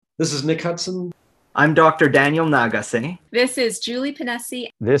This is Nick Hudson. I'm Dr. Daniel Nagase. This is Julie Panesi.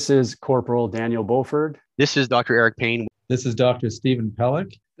 This is Corporal Daniel Beauford. This is Dr. Eric Payne. This is Dr. Stephen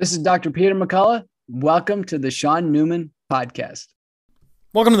Pellick. This is Dr. Peter McCullough. Welcome to the Sean Newman Podcast.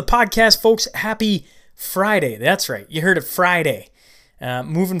 Welcome to the podcast, folks. Happy Friday. That's right. You heard it, Friday.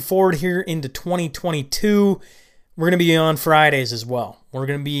 Moving forward here into 2022, we're going to be on Fridays as well. We're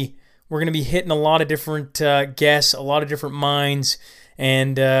going to be hitting a lot of different guests, a lot of different minds,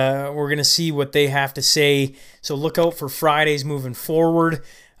 and we're going to see what they have to say. So look out for Fridays moving forward.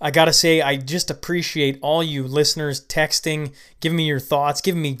 I got to say, I just appreciate all you listeners texting, giving me your thoughts,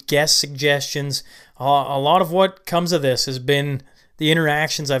 giving me guest suggestions. A lot of what comes of this has been the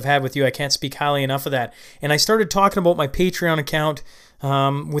interactions I've had with you. I can't speak highly enough of that. And I started talking about my Patreon account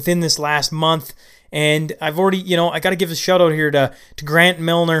within this last month. And I've already, I got to give a shout out here to Grant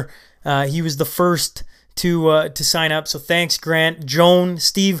Milner. He was the first to sign up. So thanks, Grant. Joan,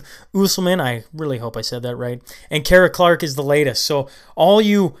 Steve Usselman, I really hope I said that right. And Kara Clark is the latest. So all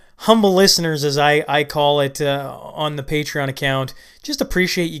you humble listeners, as I call it, on the Patreon account, just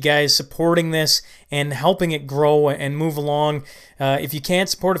appreciate you guys supporting this and helping it grow and move along. If you can't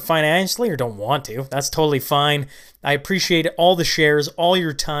support it financially or don't want to, that's totally fine. I appreciate all the shares, all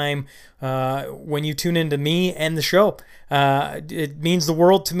your time when you tune into me and the show. It means the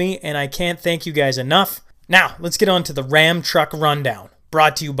world to me, and I can't thank you guys enough. Now, let's get on to the Ram Truck Rundown.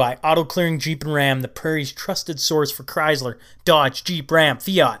 Brought to you by Auto Clearing Jeep and Ram, the Prairie's trusted source for Chrysler, Dodge, Jeep, Ram,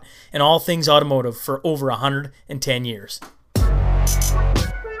 Fiat, and all things automotive for over 110 years.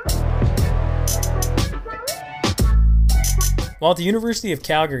 While at the University of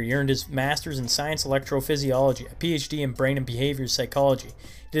Calgary, he earned his Master's in Science Electrophysiology, a PhD in Brain and Behavior Psychology.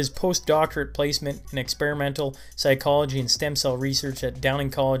 He did his postdoctorate placement in experimental psychology and stem cell research at Downing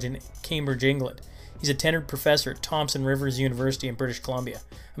College in Cambridge, England. He's a tenured professor at Thompson Rivers University in British Columbia.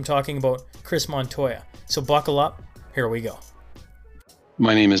 I'm talking about Chris Montoya. So buckle up, here we go.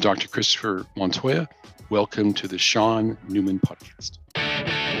 My name is Dr. Christopher Montoya. Welcome to the Sean Newman Podcast.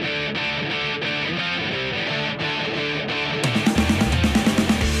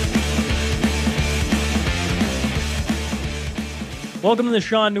 Welcome to the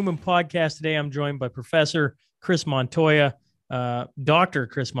Sean Newman Podcast. Today I'm joined by Professor Chris Montoya, Dr.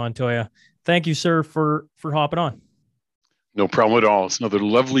 Chris Montoya. Thank you, sir, for hopping on. No problem at all. It's another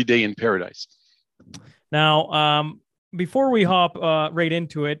lovely day in paradise. Now, before we hop right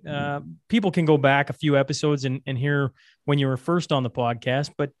into it, people can go back a few episodes and hear when you were first on the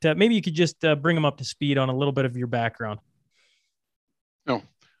podcast, but maybe you could just bring them up to speed on a little bit of your background. Oh,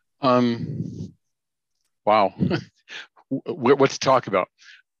 wow. What to talk about?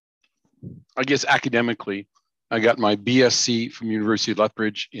 I guess academically, I got my BSc from University of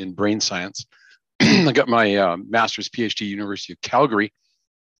Lethbridge in brain science. I got my master's PhD University of Calgary,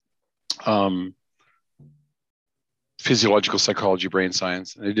 physiological psychology, brain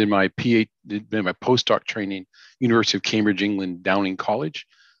science. And I did my postdoc training, University of Cambridge, England, Downing College.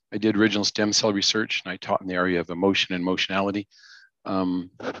 I did original stem cell research, and I taught in the area of emotion and emotionality.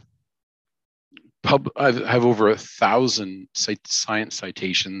 I have over 1,000 science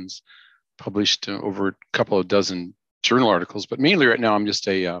citations, published over a couple of dozen journal articles, but mainly right now I'm just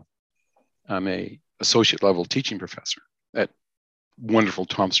I'm a associate level teaching professor at wonderful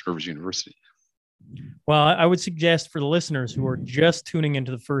Thompson Rivers University. Well, I would suggest for the listeners who are just tuning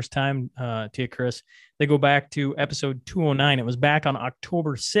into the first time to you, Chris, they go back to episode 209. It was back on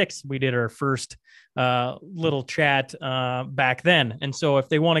October 6th. We did our first little chat back then. And so if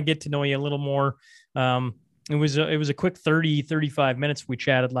they want to get to know you a little more, it was a quick 35 minutes we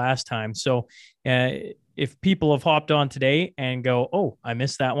chatted last time. So if people have hopped on today and go, oh, I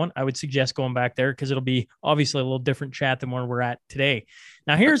missed that one, I would suggest going back there because it'll be obviously a little different chat than where we're at today.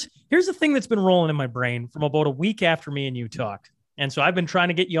 Now, here's the thing that's been rolling in my brain from about a week after me and you talked. And so I've been trying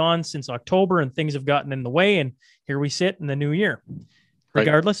to get you on since October, and things have gotten in the way. And here we sit in the new year.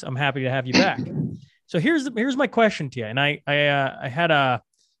 Regardless, I'm happy to have you back. So here's my question to you. And I had a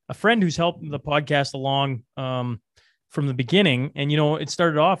friend who's helped the podcast along from the beginning. And, it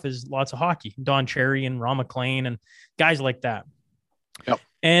started off as lots of hockey, Don Cherry and Ron McLean and guys like that. Yep.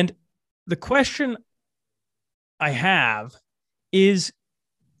 And the question I have is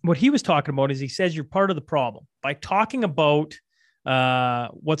what he was talking about is he says you're part of the problem. By talking about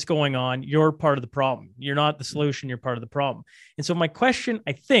what's going on, you're part of the problem. You're not the solution. You're part of the problem. And so my question,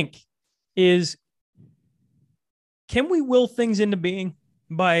 I think, is can we will things into being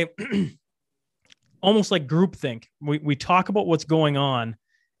by almost like groupthink? We talk about what's going on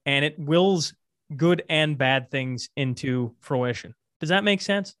and it wills good and bad things into fruition. Does that make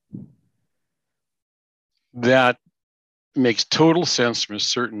sense? That makes total sense from a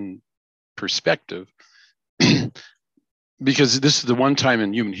certain perspective, because this is the one time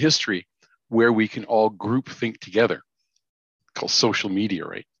in human history where we can all group think together, called social media,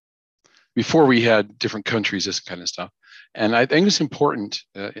 right? Before we had different countries, this kind of stuff. And I think it's important.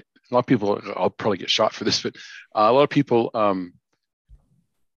 A lot of people, I'll probably get shot for this, but a lot of people,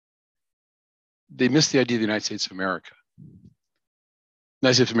 they miss the idea of the United States of America. The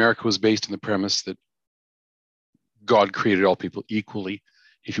United States of America was based on the premise that God created all people equally.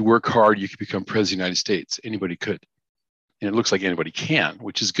 If you work hard, you can become president of the United States. Anybody could. And it looks like anybody can,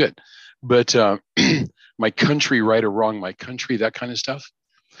 which is good. But my country, right or wrong, my country, that kind of stuff,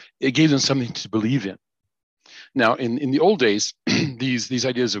 it gave them something to believe in. Now, in the old days, these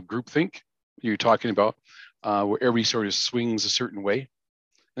ideas of groupthink you're talking about, where everybody sort of swings a certain way,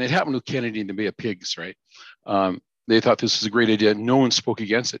 and it happened with Kennedy and the Bay of Pigs, right? They thought this was a great idea. No one spoke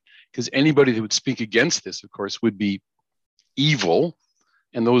against it, because anybody that would speak against this, of course, would be evil,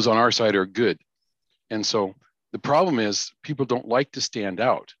 and those on our side are good. And so the problem is people don't like to stand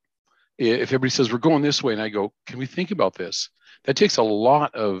out. If everybody says, we're going this way, and I go, can we think about this? That takes a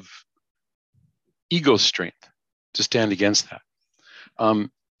lot of ego strength to stand against that. A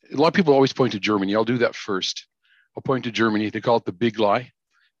lot of people always point to Germany. I'll do that first. I'll point to Germany. They call it the big lie.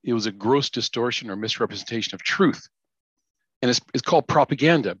 It was a gross distortion or misrepresentation of truth. And it's called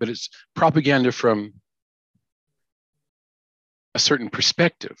propaganda, but it's propaganda from a certain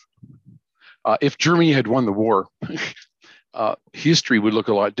perspective. If Germany had won the war, history would look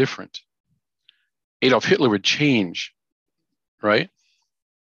a lot different. Adolf Hitler would change, right?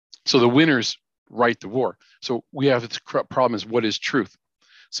 So the winners write the war. So we have this problem is, what is truth?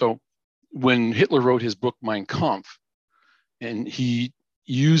 So when Hitler wrote his book, Mein Kampf, and he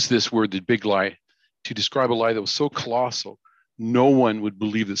used this word, the big lie, to describe a lie that was so colossal, no one would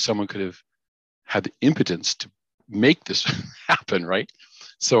believe that someone could have had the impotence to make this happen, right?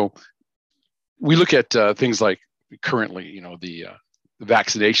 So we look at things like currently, the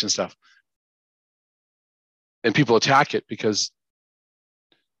vaccination stuff, and people attack it because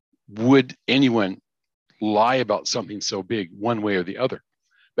would anyone lie about something so big one way or the other?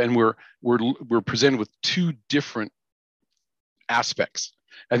 And we're presented with two different aspects.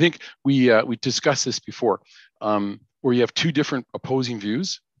 I think we discussed this before, where you have two different opposing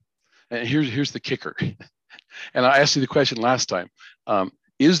views. And here's the kicker. And I asked you the question last time.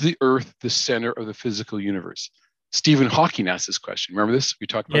 Is the Earth the center of the physical universe? Stephen Hawking asked this question. Remember this? We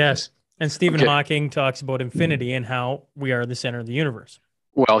talked about this. Yes. And Stephen Hawking talks about infinity and how we are the center of the universe.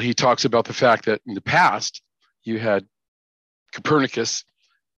 Well, he talks about the fact that in the past, you had Copernicus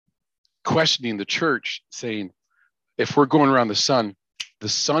questioning the church, saying, if we're going around the sun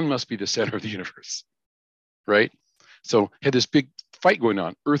must be the center of the universe, right? So had this big fight going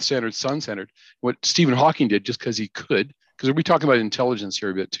on, earth-centered, sun-centered. What Stephen Hawking did, just because he could, because we'll be talking about intelligence here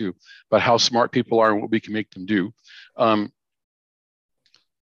a bit too, about how smart people are and what we can make them do.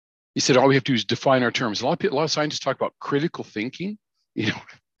 He said, all we have to do is define our terms. A lot of scientists talk about critical thinking,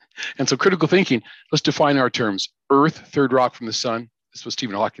 and so critical thinking, let's define our terms. Earth, third rock from the sun. This is what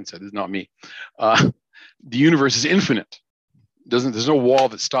Stephen Hawking said. This is not me. The universe is infinite. There's no wall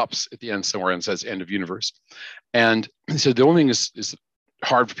that stops at the end somewhere and says end of universe. And he said the only thing is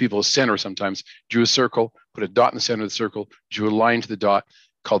hard for people to center sometimes. Drew a circle, put a dot in the center of the circle, drew a line to the dot,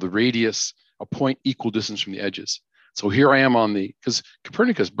 called the radius, a point equal distance from the edges. So here I am because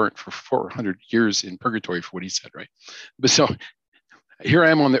Copernicus burnt for 400 years in purgatory for what he said, right? But so here I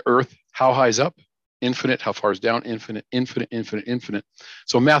am on the Earth. How high is up? Infinite. How far is down? Infinite, infinite, infinite, infinite.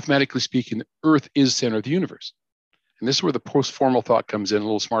 So mathematically speaking, the Earth is the center of the universe. And this is where the post-formal thought comes in, a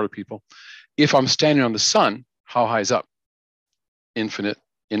little smarter people. If I'm standing on the sun, how high is up? Infinite,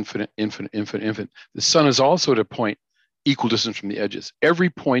 infinite, infinite, infinite, infinite. The sun is also at a point equal distance from the edges. Every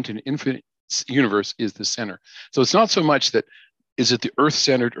point in infinite universe is the center. So it's not so much that is it the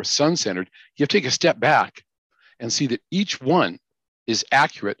Earth-centered or sun-centered. You have to take a step back and see that each one is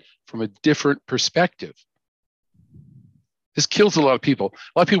accurate from a different perspective. This kills a lot of people.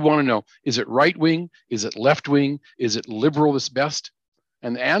 A lot of people want to know, is it right wing? Is it left wing? Is it liberal that's best?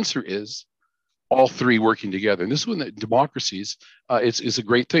 And the answer is all three working together. And this is when the democracies, it's a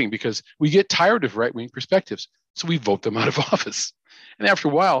great thing because we get tired of right wing perspectives. So we vote them out of office. And after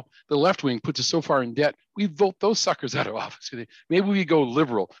a while, the left wing puts us so far in debt, we vote those suckers out of office. Maybe we go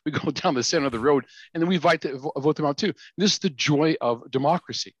liberal, we go down the center of the road, and then we vote them out too. This is the joy of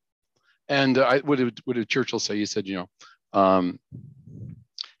democracy. And what did Churchill say? He said, he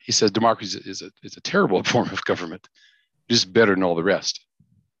said democracy is a terrible form of government, just better than all the rest.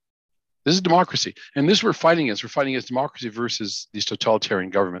 This is democracy. And this we're fighting against. We're fighting against democracy versus these totalitarian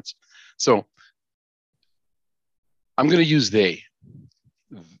governments. So I'm going to use they,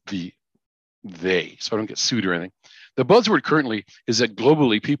 so I don't get sued or anything. The buzzword currently is that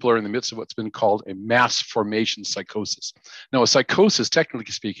globally people are in the midst of what's been called a mass formation psychosis. Now, a psychosis,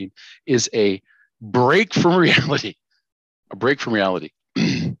 technically speaking, is a break from reality,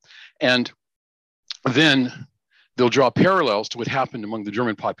 And then they'll draw parallels to what happened among the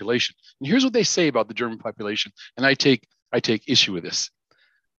German population. And here's what they say about the German population. And I take issue with this.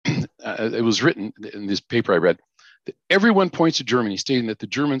 It was written in this paper I read that everyone points to Germany, stating that the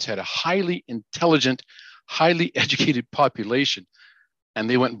Germans had a highly intelligent, highly educated population, and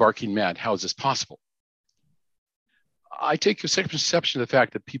they went barking mad. How is this possible? I take exception to the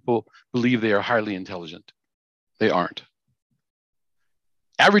fact that people believe they are highly intelligent. They aren't.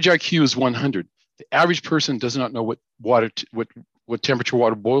 Average IQ is 100. The average person does not know what temperature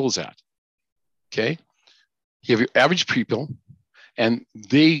water boils at. Okay, you have your average people, and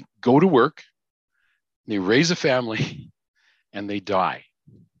they go to work, they raise a family, and they die.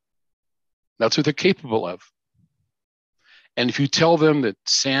 That's what they're capable of. And if you tell them that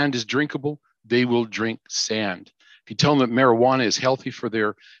sand is drinkable, they will drink sand. If you tell them that marijuana is healthy for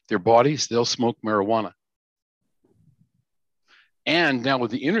their bodies, they'll smoke marijuana. And now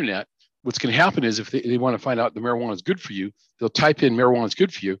with the internet, what's going to happen is if they want to find out the marijuana is good for you, they'll type in marijuana is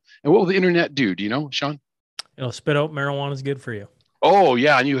good for you. And what will the internet do? Do you know, Sean? It'll spit out marijuana is good for you. Oh,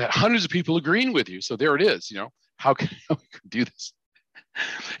 yeah. And you have hundreds of people agreeing with you. So there it is. How can we do this?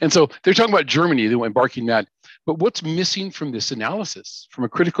 And so they're talking about Germany. They went barking mad. But what's missing from this analysis, from a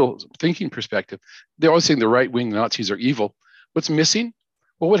critical thinking perspective? They're always saying the right wing Nazis are evil. What's missing?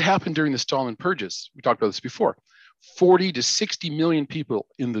 Well, what happened during the Stalin purges? We talked about this before. 40 to 60 million people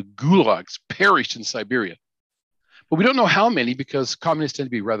in the gulags perished in Siberia. But we don't know how many because communists tend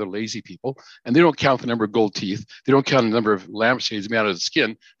to be rather lazy people, and they don't count the number of gold teeth. They don't count the number of lampshades made out of the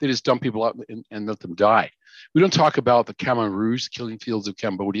skin. They just dump people out and let them die. We don't talk about the Khmer Rouge killing fields of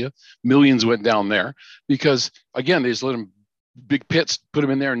Cambodia. Millions went down there because, again, they just let them, big pits, put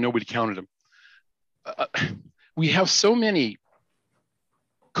them in there and nobody counted them. We have so many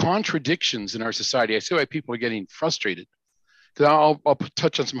contradictions in our society. I see why people are getting frustrated. Because I'll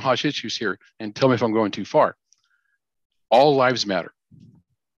touch on some hot issues here and tell me if I'm going too far. All lives matter.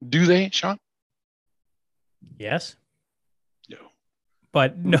 Do they, Sean? Yes. No.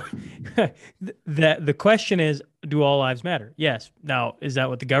 But no, the question is, do all lives matter? Yes. Now, is that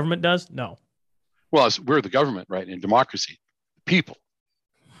what the government does? No. Well, we're the government, right? In democracy, people.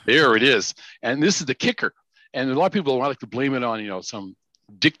 There it is. And this is the kicker. And a lot of people like to blame it on, some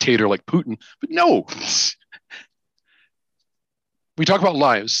dictator like Putin, but no. We talk about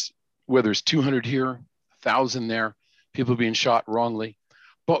lives, whether it's 200 here, 1,000 there, people being shot wrongly.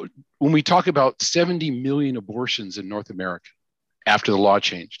 But when we talk about 70 million abortions in North America after the law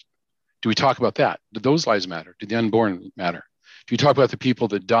changed, do we talk about that? Do those lives matter? Do the unborn matter? Do we talk about the people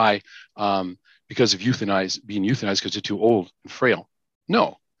that die because of being euthanized because they're too old and frail?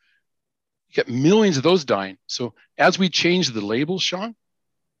 No. You get millions of those dying. So as we change the label, Sean,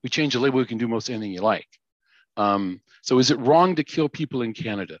 we change the label, we can do most anything you like. So is it wrong to kill people in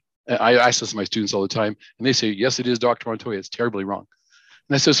Canada? I ask this to my students all the time, and they say, yes, it is, Dr. Montoya, it's terribly wrong.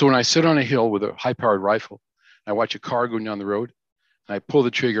 And I said, so when I sit on a hill with a high-powered rifle, I watch a car going down the road, and I pull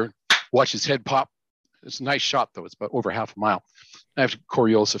the trigger, watch his head pop. It's a nice shot, though. It's about over half a mile. I have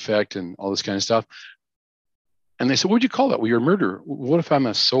Coriolis effect and all this kind of stuff. And they said, what would you call that? Well, you're a murderer. What if I'm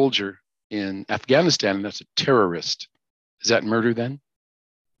a soldier in Afghanistan and that's a terrorist? Is that murder then?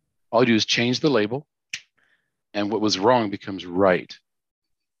 All you do is change the label, and what was wrong becomes right.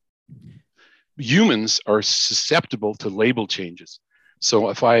 Humans are susceptible to label changes. So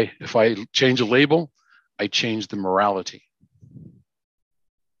if I change a label, I change the morality.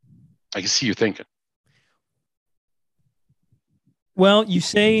 I can see you thinking. Well, you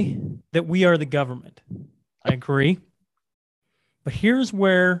say that we are the government. I agree. But here's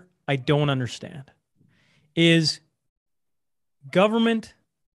where I don't understand. Is government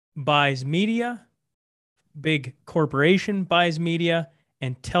buys media, big corporation buys media,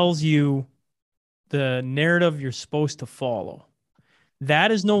 and tells you the narrative you're supposed to follow.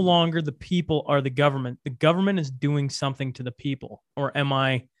 That is no longer the people are the government. The government is doing something to the people. Or am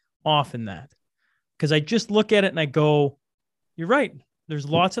I off in that? Because I just look at it and I go, you're right. There's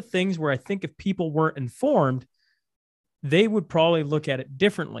lots of things where I think if people weren't informed, they would probably look at it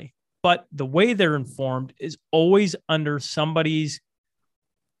differently. But the way they're informed is always under somebody's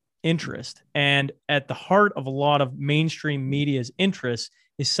interest. And at the heart of a lot of mainstream media's interest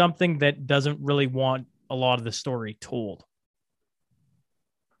is something that doesn't really want a lot of the story told.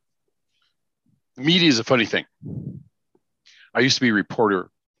 Media is a funny thing. I used to be a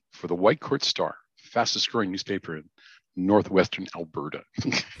reporter for the White Court Star, fastest growing newspaper in northwestern Alberta.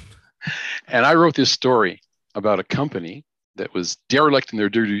 And I wrote this story about a company that was derelict in their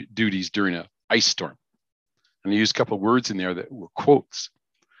duties during an ice storm. And I used a couple of words in there that were quotes.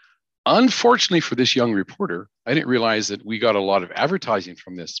 Unfortunately for this young reporter, I didn't realize that we got a lot of advertising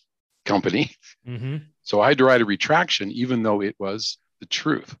from this company. Mm-hmm. So I had to write a retraction, even though it was the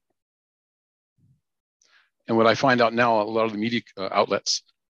truth. And what I find out now, a lot of the media outlets,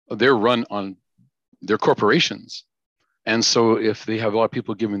 they're run on their corporations. And so if they have a lot of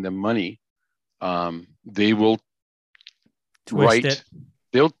people giving them money, they will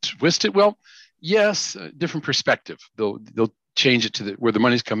they'll twist it. Well, yes, different perspective. They'll change it to where the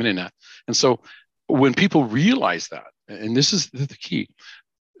money's coming in at. And so when people realize that, and this is the key,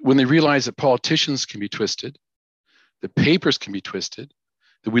 when they realize that politicians can be twisted, the papers can be twisted,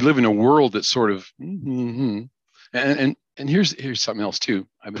 that we live in a world that's sort of, and here's something else too.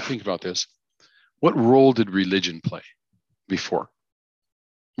 I've been thinking about this. What role did religion play before?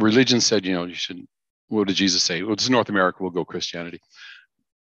 Religion said, you should, what did Jesus say? Well, it's North America, we'll go Christianity.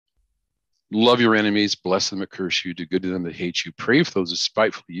 Love your enemies, bless them that curse you, do good to them that hate you, pray for those who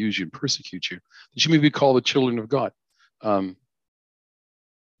spitefully use you and persecute you, that you may be called the children of God.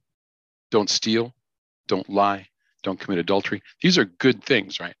 Don't steal, don't lie, don't commit adultery. These are good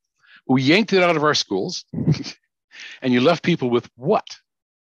things, right? We yanked it out of our schools and you left people with what?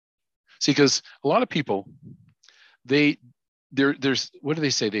 See, because a lot of people, there's what do they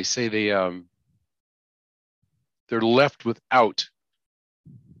say? They say they're left without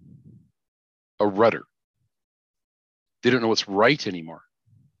a rudder. They don't know what's right anymore.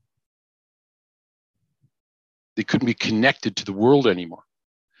 They couldn't be connected to the world anymore.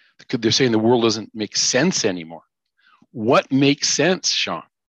 They're saying the world doesn't make sense anymore. What makes sense, Sean?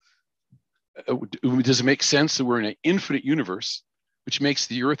 Does it make sense that we're in an infinite universe, which makes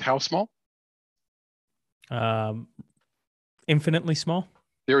the earth how small? Infinitely small.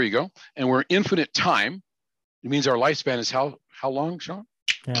 There you go. And we're infinite time. It means our lifespan is how long, Sean?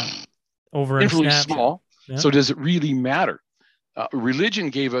 Yeah. Over infinitely small. Yeah. So does it really matter? Religion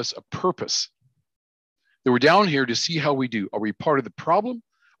gave us a purpose. That we're down here to see how we do. Are we part of the problem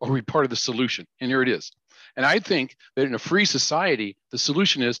or are we part of the solution? And here it is. And I think that in a free society, the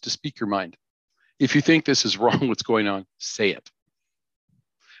solution is to speak your mind. If you think this is wrong, what's going on, say it.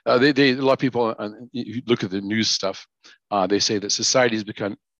 A lot of people, you look at the news stuff, they say that society has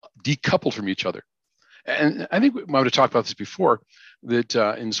become decoupled from each other. And I think we might have talked about this before, that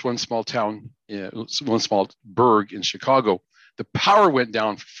in this one small town, one small burg in Chicago, the power went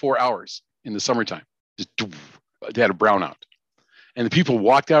down for 4 hours in the summertime. They had a brownout. And the people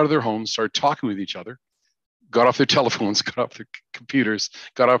walked out of their homes, started talking with each other, got off their telephones, got off their computers,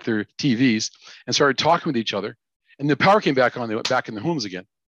 got off their TVs, and started talking with each other. And the power came back on, they went back in their homes again.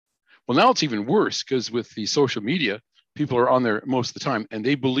 Well, now it's even worse because with the social media, people are on there most of the time, and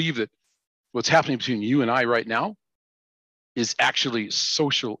they believe that what's happening between you and I right now is actually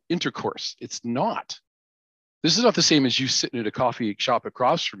social intercourse. It's not. This is not the same as you sitting at a coffee shop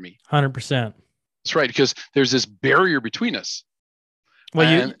across from me. 100%. That's right, because there's this barrier between us.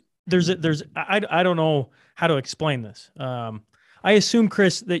 Well, I don't know how to explain this. I assume,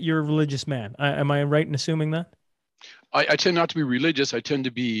 Chris, that you're a religious man. Am I right in assuming that? I tend not to be religious. I tend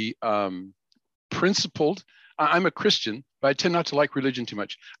to be principled. I'm a Christian, but I tend not to like religion too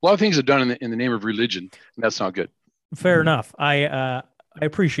much. A lot of things are done in the name of religion, and that's not good. Fair enough. I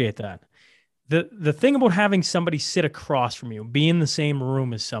appreciate that. The thing about having somebody sit across from you, be in the same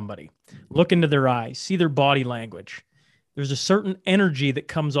room as somebody, look into their eyes, see their body language. There's a certain energy that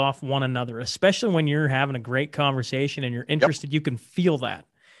comes off one another, especially when you're having a great conversation and you're interested. Yep. You can feel that.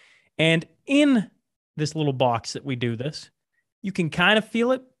 And in this little box that we do this, you can kind of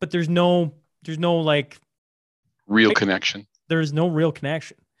feel it, but there's no like real connection. There's no real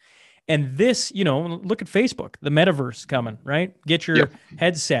connection. And this, look at Facebook, the metaverse coming, right? Get your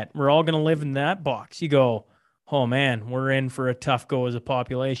headset. We're all going to live in that box. You go, oh man, we're in for a tough go as a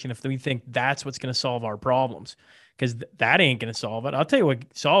population if we think that's what's going to solve our problems, because that ain't going to solve it. I'll tell you what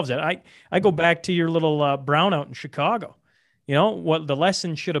solves it. I go back to your little brownout in Chicago. What the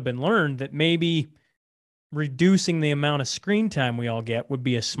lesson should have been learned, that maybe reducing the amount of screen time we all get would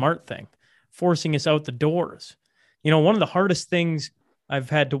be a smart thing, forcing us out the doors. One of the hardest things I've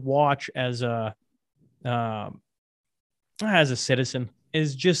had to watch as a citizen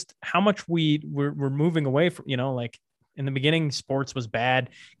is just how much we're moving away from, like in the beginning, sports was bad.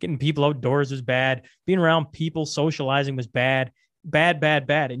 Getting people outdoors was bad. Being around people, socializing was bad.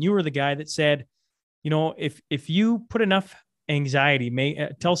 And you were the guy that said, if you put enough anxiety,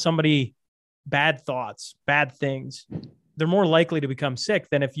 tell somebody bad thoughts, bad things, they're more likely to become sick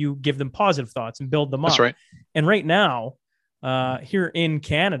than if you give them positive thoughts and build them up. That's right. And right now, here in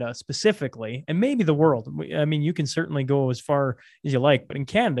Canada specifically, and maybe the world, I mean, you can certainly go as far as you like, but in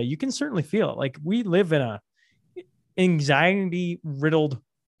Canada, you can certainly feel it. Like we live in a anxiety riddled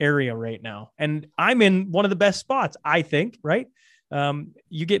area right now. And I'm in one of the best spots, I think, right?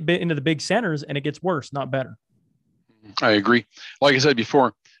 You get into the big centers and it gets worse, not better. I agree. Like I said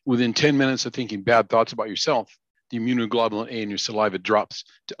before, within 10 minutes of thinking bad thoughts about yourself, the immunoglobulin A in your saliva drops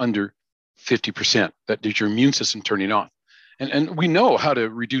to under 50%. That is your immune system turning off. And we know how to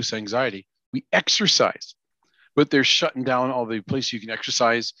reduce anxiety. We exercise, but they're shutting down all the places you can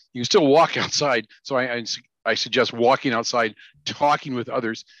exercise. You can still walk outside. So I suggest walking outside, talking with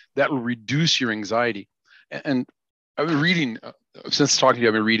others. That will reduce your anxiety. And I've been reading, since talking to you,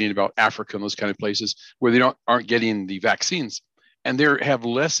 I've been reading about Africa and those kind of places where they aren't getting the vaccines, and they have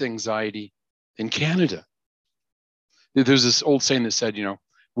less anxiety in Canada. There's this old saying that said,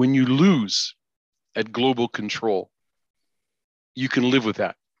 when you lose at global control, you can live with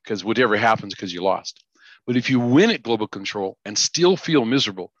that because whatever happens because you lost. But if you win at global control and still feel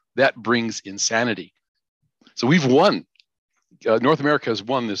miserable, that brings insanity. So we've won. North America has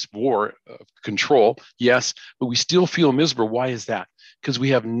won this war of control, yes, but we still feel miserable. Why is that? Because we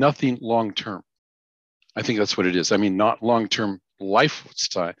have nothing long-term. I think that's what it is. I mean, not long-term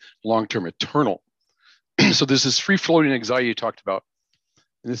lifestyle, long-term eternal. So there's this free-floating anxiety you talked about,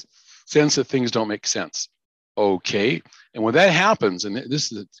 in this sense that things don't make sense. Okay. And when that happens, and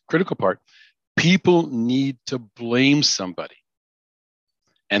this is the critical part, people need to blame somebody.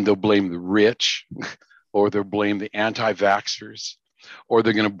 And they'll blame the rich, or they'll blame the anti-vaxxers, or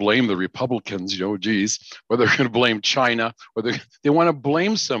they're going to blame the Republicans, or they're going to blame China, or they want to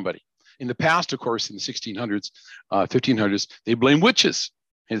blame somebody. In the past, of course, in the 1600s, 1500s, they blame witches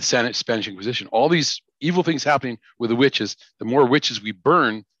in the Spanish Inquisition. All these evil things happening with the witches. The more witches we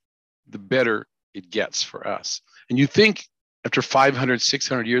burn, the better it gets for us. And you think after 500,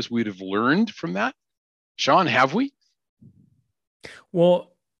 600 years, we'd have learned from that? Sean, have we?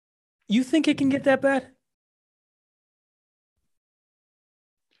 Well, you think it can get that bad?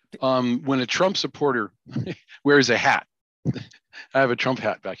 When a Trump supporter wears a hat, I have a Trump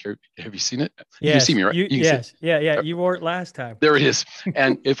hat back here. Have you seen it? Yes. You see me, right? Yes. Yeah. You wore it last time. There it is.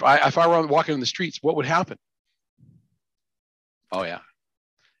 And if I were walking in the streets, what would happen? Oh, yeah.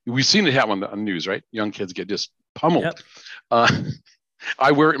 We've seen it happen on the news, right? Young kids get just pummeled. Yep.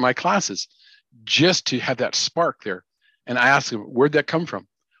 I wear it in my classes just to have that spark there. And I ask them, where'd that come from?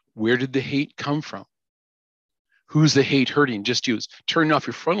 Where did the hate come from? Who's the hate hurting? Just use turning off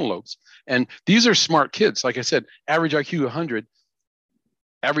your frontal lobes. And these are smart kids. Like I said, average IQ 100,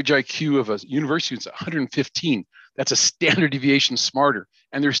 average IQ of a university is 115. That's a standard deviation smarter.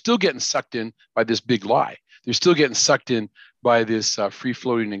 And they're still getting sucked in by this big lie. They're still getting sucked in by this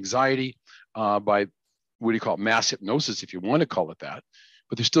free-floating anxiety, by what do you call it, mass hypnosis, if you want to call it that.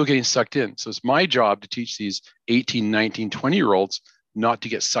 But they're still getting sucked in. So it's my job to teach these 18, 19, 20-year-olds not to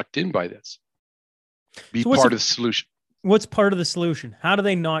get sucked in by this. Be part of the solution. What's part of the solution? How do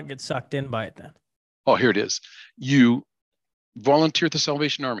they not get sucked in by it then? Oh, here it is. You volunteer at the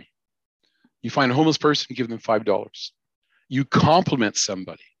Salvation Army. You find a homeless person, give them $5. You compliment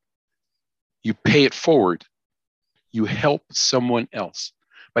somebody. You pay it forward. You help someone else.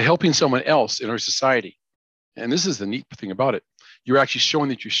 By helping someone else in our society, and this is the neat thing about it, you're actually showing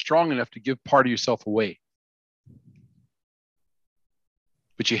that you're strong enough to give part of yourself away.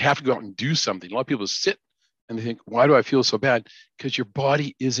 But you have to go out and do something. A lot of people sit and they think, why do I feel so bad? Because your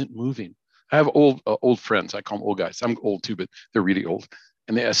body isn't moving. I have old friends. I call them old guys. I'm old too, but they're really old.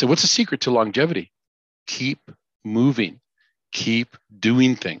 And I said, what's the secret to longevity? Keep moving. Keep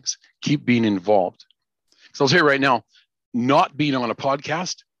doing things. Keep being involved. So I'll tell you right now, not being on a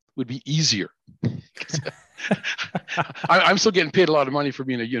podcast would be easier. I'm still getting paid a lot of money for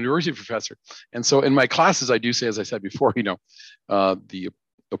being a university professor. And so in my classes, I do say, as I said before, the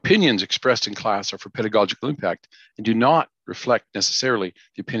opinions expressed in class are for pedagogical impact and do not reflect necessarily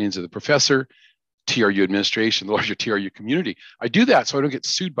the opinions of the professor, TRU administration, the larger TRU community. I do that so I don't get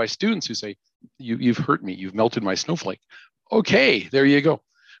sued by students who say, you've hurt me, you've melted my snowflake. Okay, there you go.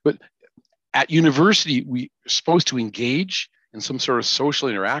 But at university, we are supposed to engage in some sort of social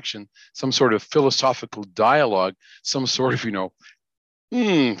interaction, some sort of philosophical dialogue, some sort of,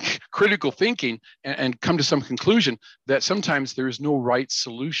 critical thinking, and come to some conclusion that sometimes there is no right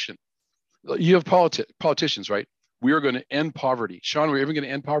solution. You have politicians, right? We are going to end poverty. Sean, are we ever going to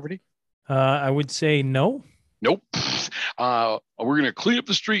end poverty? I would say no. Nope. We're going to clean up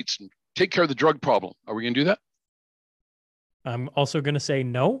the streets and take care of the drug problem. Are we going to do that? I'm also going to say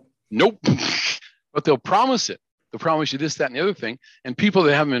no. Nope. But they'll promise it. They'll promise you this, that, and the other thing. And people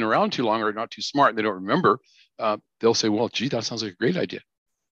that haven't been around too long or are not too smart and they don't remember, they'll say, well, gee, that sounds like a great idea.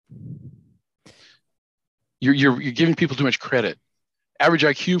 You're giving people too much credit. Average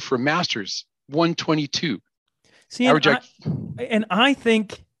IQ for a master's, 122. See, and I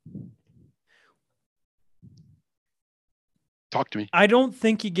think, talk to me. I don't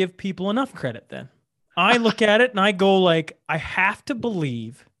think you give people enough credit then. I look at it and I go like, I have to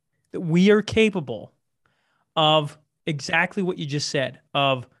believe that we are capable of exactly what you just said,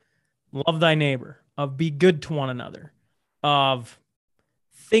 of love thy neighbor, of be good to one another, of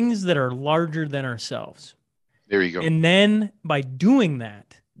things that are larger than ourselves. There you go. And then by doing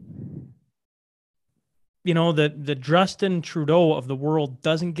that, you know, the Justin Trudeau of the world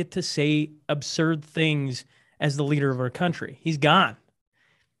doesn't get to say absurd things as the leader of our country. He's gone.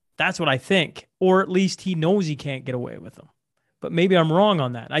 That's what I think. Or at least he knows he can't get away with them. But maybe I'm wrong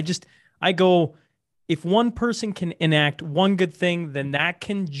on that. I go, if one person can enact one good thing, then that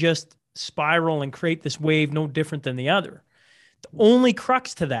can just spiral and create this wave no different than the other. The only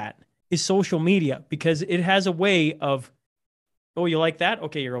crux to that is social media, because it has a way of, oh, you like that?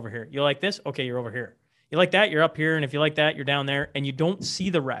 Okay, you're over here. You like this? Okay, you're over here. You like that? You're up here. And if you like that, you're down there. And you don't see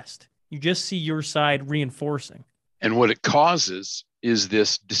the rest. You just see your side reinforcing. And what it causes is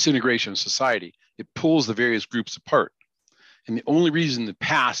this disintegration of society. It pulls the various groups apart. And the only reason in the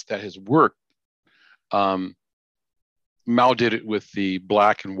past that has worked, Mao did it with the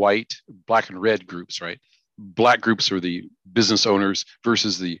black and red groups, right? Black groups are the business owners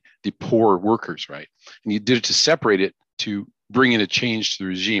versus the poor workers, right? And he did it to separate it, to bring in a change to the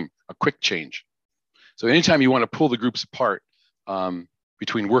regime, a quick change. So anytime you want to pull the groups apart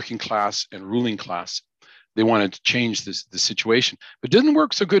between working class and ruling class, they wanted to change the situation. But it didn't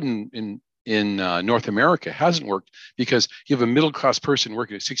work so good in North America. It hasn't worked because you have a middle class person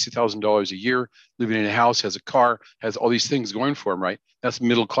working at $60,000 a year, living in a house, has a car, has all these things going for him, right? That's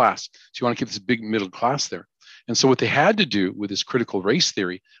middle class. So you want to keep this big middle class there. And so what they had to do with this critical race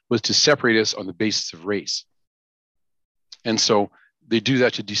theory was to separate us on the basis of race. And so they do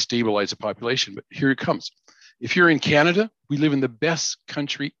that to destabilize the population. But here it comes. If you're in Canada, we live in the best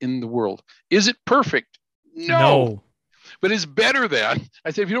country in the world. Is it perfect? No. But it's better than. I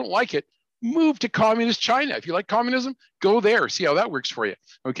said, if you don't like it, move to communist China. If you like communism, go there. See how that works for you.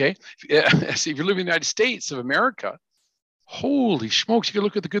 Okay. See, if you live in the United States of America, holy smokes, you can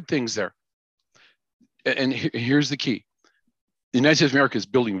look at the good things there. And here's the key. The United States of America is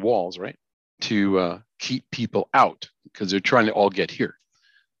building walls, right? To keep people out because they're trying to all get here.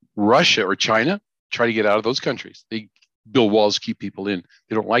 Russia or China try to get out of those countries. They build walls to keep people in.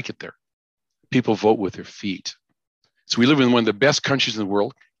 They don't like it there. People vote with their feet. So we live in one of the best countries in the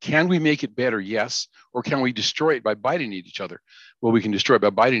world. Can we make it better? Yes. Or can we destroy it by biting each other? Well, we can destroy it by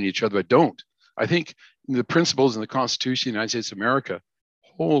biting each other, but don't. I think the principles in the Constitution of the United States of America,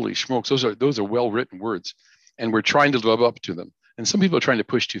 holy smokes, those are well-written words. And we're trying to live up to them. And some people are trying to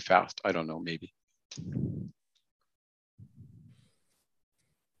push too fast. I don't know, maybe.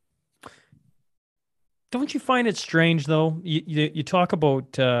 Don't you find it strange, though? You talk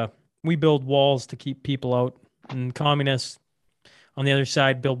about we build walls to keep people out, and communists on the other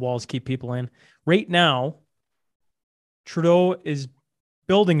side build walls to keep people in. Right now, Trudeau is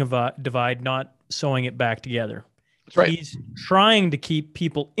building a divide, not sewing it back together. That's right. He's trying to keep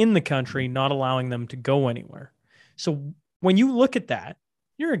people in the country, not allowing them to go anywhere. So when you look at that,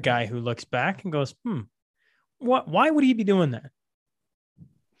 you're a guy who looks back and goes, why would he be doing that?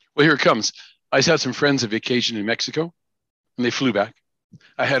 Well, here it comes. I just had some friends on vacation in Mexico, and they flew back.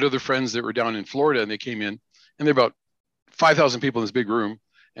 I had other friends that were down in Florida, and they came in, and there are about 5,000 people in this big room,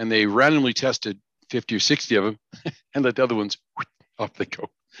 and they randomly tested 50 or 60 of them and let the other ones, off they go.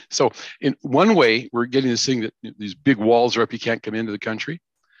 So in one way, we're getting this thing that these big walls are up, you can't come into the country.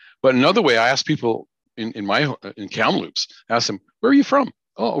 But another way, I asked people in Kamloops, I asked them, where are you from?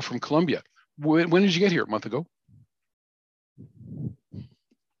 Oh, from Colombia. When did you get here? A month ago?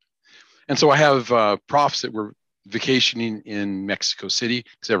 And so I have profs that were vacationing in Mexico City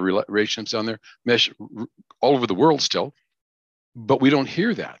because I have relationships down there, all over the world still, but we don't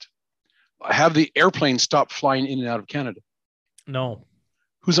hear that. Have the airplanes stopped flying in and out of Canada? No.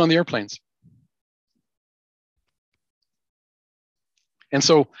 Who's on the airplanes? And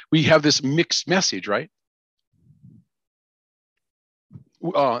so we have this mixed message, right?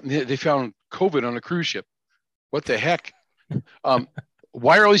 They found COVID on a cruise ship. What the heck?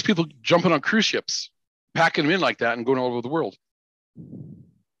 Why are all these people jumping on cruise ships, packing them in like that and going all over the world?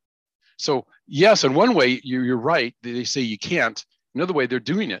 So yes, in one way, you're right. They say you can't. Another way, they're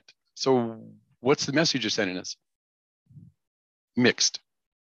doing it. So what's the message you're sending us? Mixed.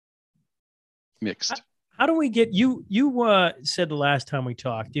 How do we get you? You said the last time we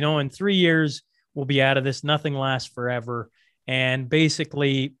talked, in 3 years we'll be out of this. Nothing lasts forever. And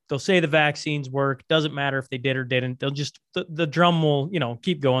basically, they'll say the vaccines work. Doesn't matter if they did or didn't. They'll just the drum will,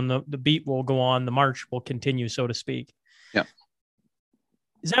 keep going. The beat will go on. The march will continue, so to speak. Yeah.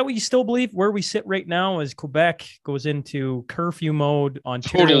 Is that what you still believe? Where we sit right now, as Quebec goes into curfew mode,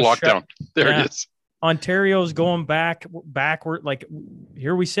 Ontario Total lockdown. It is. Ontario's going backward. Like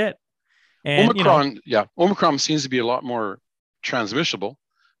here we sit. And Omicron seems to be a lot more transmissible,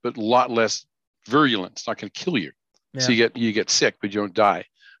 but a lot less virulent. It's not going to kill you. Yeah. So you get sick, but you don't die.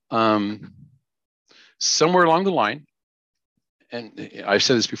 Somewhere along the line, and I've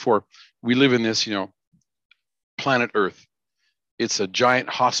said this before, we live in this, planet Earth. It's a giant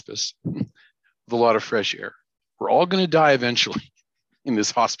hospice with a lot of fresh air. We're all going to die eventually in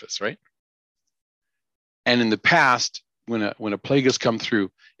this hospice, right? And in the past, when a plague has come through,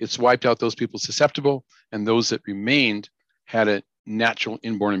 it's wiped out those people susceptible, and those that remained had a natural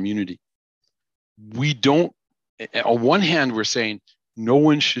inborn immunity. We don't. On one hand, we're saying no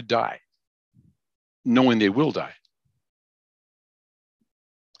one should die, knowing they will die.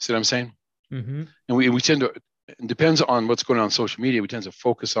 See what I'm saying? Mm-hmm. And we tend to, it depends on what's going on social media, we tend to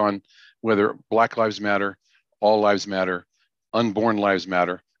focus on whether Black Lives Matter, all lives matter, unborn lives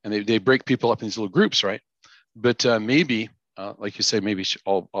matter, and they break people up in these little groups, right? But maybe, like you say, maybe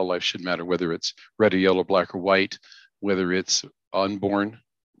all lives should matter, whether it's red or yellow, black or white, whether it's unborn,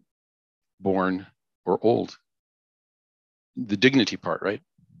 born, or old. The dignity part, right?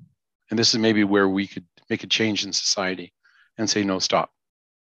 And this is maybe where we could make a change in society and say, no, stop.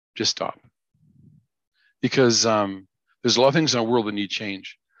 Just stop. Because there's a lot of things in our world that need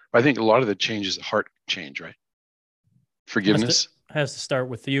change. But I think a lot of the change is a heart change, right? Forgiveness. Has to start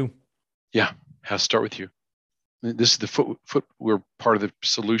with you. Yeah, has to start with you. This is the foot. We're part of the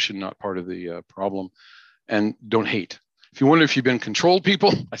solution, not part of the problem. And don't hate. If you wonder if you've been controlled,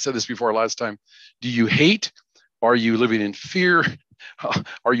 people, I said this before last time, do you hate? Are you living in fear?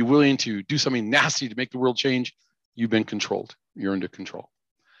 Are you willing to do something nasty to make the world change? You've been controlled. You're under control.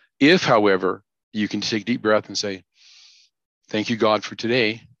 If, however, you can take a deep breath and say, thank you, God, for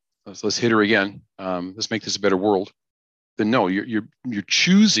today. Let's hit her again. Let's make this a better world. Then no, you're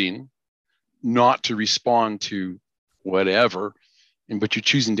choosing not to respond to whatever, but you're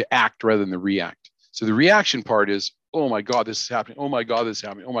choosing to act rather than to react. So the reaction part is, oh my God, this is happening. Oh my God, this is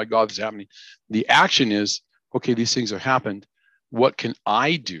happening. Oh my God, this is happening. The action is, okay, these things have happened. What can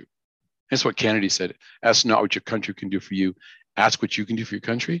I do? That's what Kennedy said. Ask not what your country can do for you. Ask what you can do for your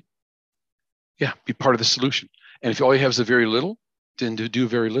country. Yeah, be part of the solution. And if all you have is a very little, then do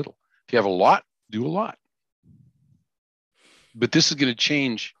very little. If you have a lot, do a lot. But this is going to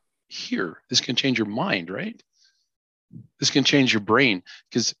change here. This can change your mind, right? This can change your brain.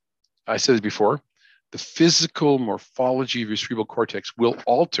 Because I said it before, the physical morphology of your cerebral cortex will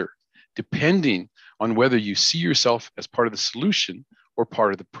alter depending on whether you see yourself as part of the solution or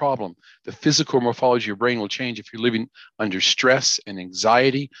part of the problem. The physical morphology of your brain will change if you're living under stress and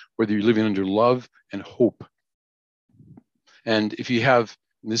anxiety, whether you're living under love and hope. And if you have,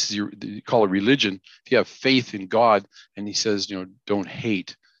 this is you call it religion, if you have faith in God, and he says, don't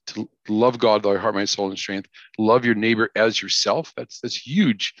hate, to love God with all your heart, mind, soul, and strength, love your neighbor as yourself, that's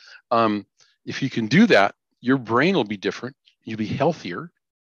huge. If you can do that, your brain will be different, you'll be healthier,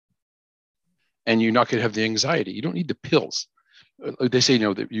 and you're not going to have the anxiety. You don't need the pills. They say,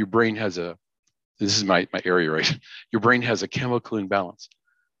 that your brain has this is my area, right? Your brain has a chemical imbalance.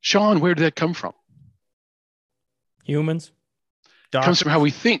 Sean, where did that come from? Humans. It comes from how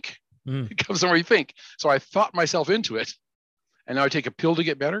we think. Mm. It comes from how we think. So I thought myself into it, and now I take a pill to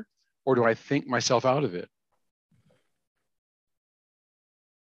get better, or do I think myself out of it?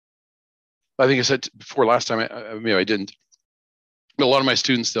 I think I said before last time, maybe I didn't. But a lot of my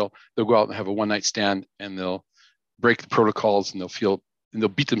students, they'll go out and have a one-night stand, and they'll break the protocols, and they'll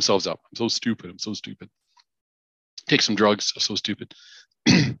beat themselves up. I'm so stupid. Take some drugs. I'm so stupid.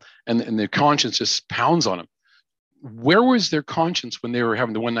 and their conscience just pounds on them. Where was their conscience when they were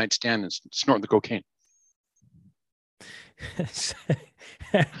having the one-night stand and snorting the cocaine?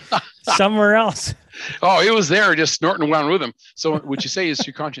 Somewhere else. Oh, it was there, just snorting around with them. So what you say is to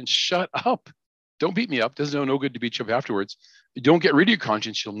your conscience, shut up. Don't beat me up. Doesn't do no good to beat you up afterwards. Don't get rid of your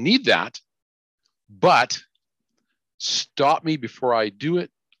conscience. You'll need that. But stop me before I do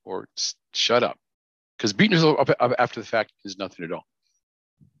it, or shut up. Because beating yourself up after the fact is nothing at all.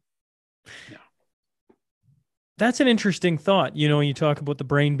 Yeah. That's an interesting thought. You talk about the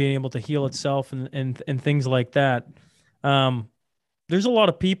brain being able to heal itself and things like that. There's a lot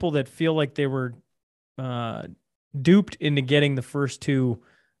of people that feel like they were duped into getting the first two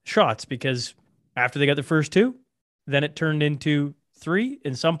shots because After they got the first two, then it turned into 3.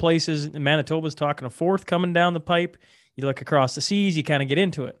 In some places, Manitoba's talking a 4th coming down the pipe. You look across the seas, you kind of get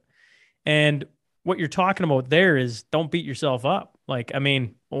into it. And what you're talking about there is don't beat yourself up. Like, I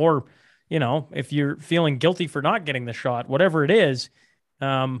mean, or, if you're feeling guilty for not getting the shot, whatever it is,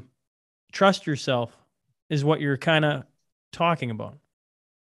 trust yourself is what you're kind of talking about.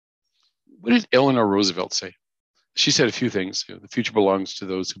 What did Eleanor Roosevelt say? She said a few things. The future belongs to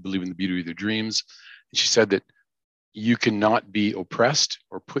those who believe in the beauty of their dreams. And she said that you cannot be oppressed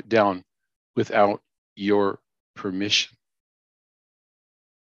or put down without your permission.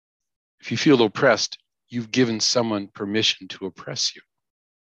 If you feel oppressed, you've given someone permission to oppress you.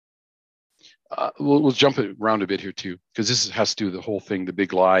 We'll jump it around a bit here too, because this has to do with the whole thing, the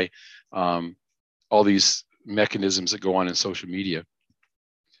big lie, all these mechanisms that go on in social media.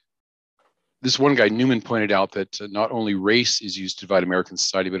 This one guy, Newman, pointed out that not only race is used to divide American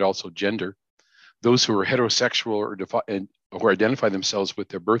society, but also gender. Those who are heterosexual or who identify themselves with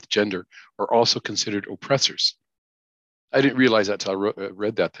their birth gender are also considered oppressors. I didn't realize that until I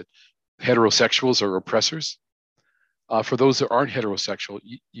read that heterosexuals are oppressors. For those that aren't heterosexual,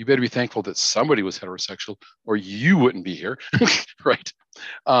 you better be thankful that somebody was heterosexual or you wouldn't be here, right?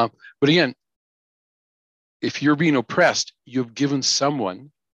 But again, if you're being oppressed, you've given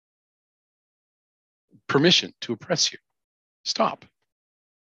someone permission to oppress you. Stop.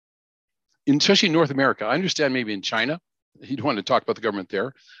 Especially in North America. I understand maybe in China, you don't want to talk about the government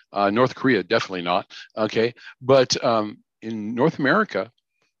there. North Korea, definitely not. Okay. But in North America,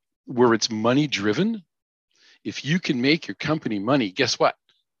 where it's money driven, if you can make your company money, guess what?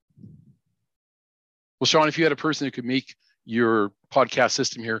 Well, Sean, if you had a person who could make your podcast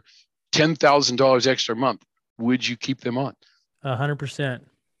system here $10,000 extra a month, would you keep them on? 100%.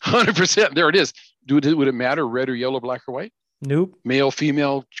 100%. There it is. Would it matter red or yellow, black or white? Nope. Male,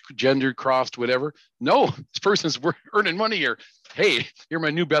 female, gender, crossed, whatever. No, this person's earning money here. Hey, you're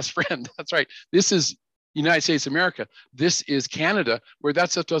my new best friend. That's right. This is United States of America. This is Canada, where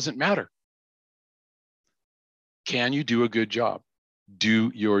that stuff doesn't matter. Can you do a good job?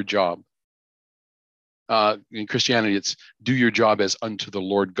 Do your job. In Christianity, it's do your job as unto the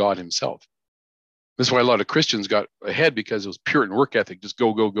Lord God himself. That's why a lot of Christians got ahead, because it was Puritan work ethic, just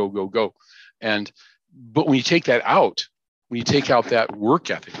go, go, go, go, go. But when you take that out, when you take out that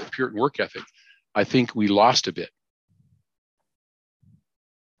work ethic, the Puritan work ethic, I think we lost a bit.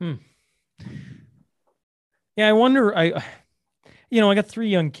 Yeah, I wonder, I got 3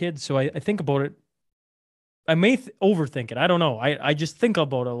 young kids, so I think about it. I may overthink it. I don't know. I just think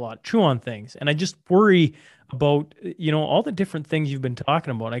about it a lot, chew on things. And I just worry about, all the different things you've been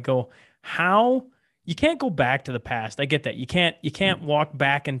talking about. I go, how you can't go back to the past. I get that. You can't walk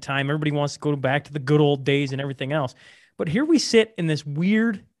back in time. Everybody wants to go back to the good old days and everything else. But here we sit in this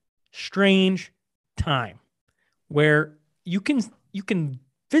weird, strange time where you can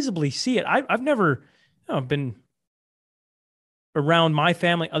visibly see it. I've never been around my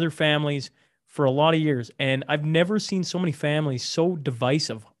family, other families for a lot of years, and I've never seen so many families so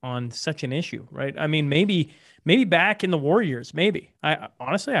divisive on such an issue, right? I mean, maybe back in the war years, maybe. I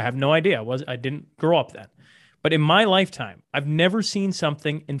honestly have no idea. I didn't grow up then. But in my lifetime, I've never seen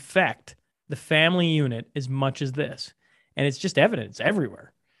something infect the family unit as much as this. And it's just evident. It's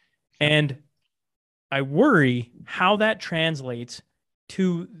everywhere. And I worry how that translates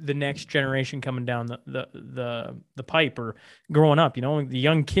to the next generation coming down the pipe or growing up, the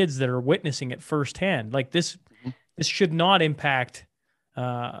young kids that are witnessing it firsthand. Like this should not impact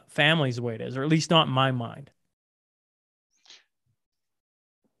families the way it is, or at least not in my mind.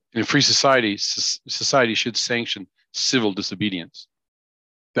 In a free society, society should sanction civil disobedience.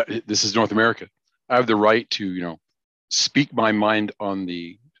 This is North America. I have the right to, speak my mind on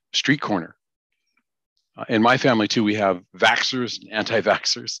the street corner. In my family too, we have vaxxers and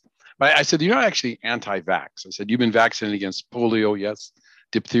anti-vaxxers. But I said, you're not actually anti-vax. I said, you've been vaccinated against polio, yes.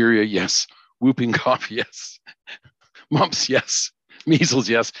 Diphtheria, yes. Whooping cough, yes. Mumps, yes. Measles,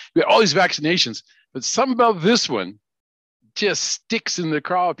 yes. We have all these vaccinations, but something about this one just sticks in the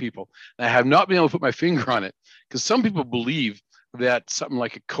craw of people. And I have not been able to put my finger on it, because some people believe that something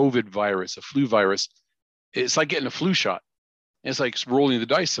like a COVID virus, a flu virus, it's like getting a flu shot. And it's like rolling the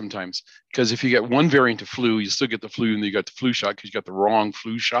dice sometimes, because if you get one variant of flu, you still get the flu, and then you got the flu shot because you got the wrong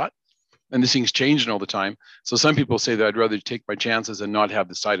flu shot. And this thing's changing all the time. So some people say that I'd rather take my chances and not have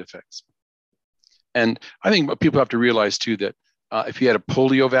the side effects. And I think what people have to realize too, that if you had a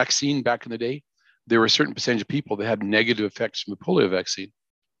polio vaccine back in the day, there were a certain percentage of people that had negative effects from the polio vaccine.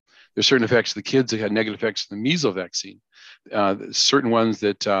 There's certain effects of the kids that had negative effects from the measles vaccine. Certain ones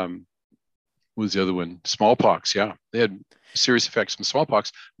that, what was the other one? Smallpox, yeah. They had serious effects from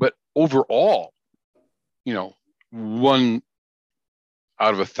smallpox. But overall, 1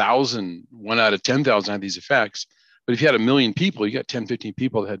 out of 1,000, 1 out of 10,000 had these effects. But if you had 1 million people, you got 10, 15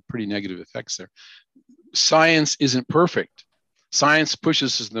 people that had pretty negative effects there. Science isn't perfect. Science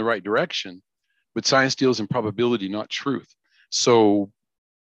pushes us in the right direction, but science deals in probability, not truth. So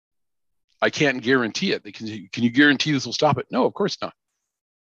I can't guarantee it. Can you guarantee this will stop it? No, of course not.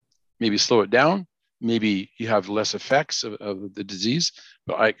 Maybe slow it down. Maybe you have less effects of the disease.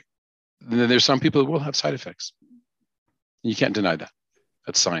 But then there's some people that will have side effects. You can't deny that.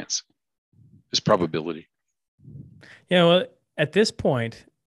 That's science. It's probability. Yeah, well, at this point,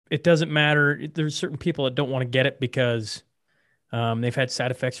 it doesn't matter. There's certain people that don't want to get it because they've had side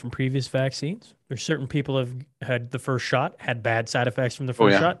effects from previous vaccines. There's certain people have had the first shot, had bad side effects from the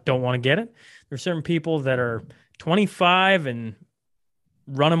first shot, don't want to get it. There's certain people that are 25 and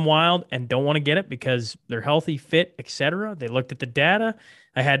running wild and don't want to get it because they're healthy, fit, etc. They looked at the data.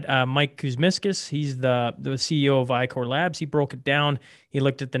 I had Mike Kuzmiskas. He's the CEO of Icor Labs. He broke it down. He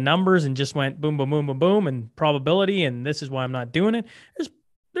looked at the numbers and just went boom, boom, boom, boom, boom, and probability, and this is why I'm not doing it.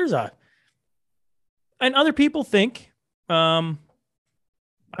 And other people think, I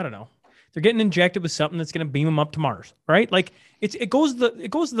don't know, they're getting injected with something that's going to beam them up to Mars, right? Like it goes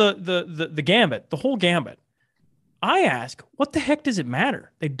the gambit, the whole gambit. I ask, what the heck does it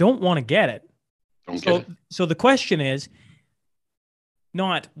matter? They don't want to get it. So the question is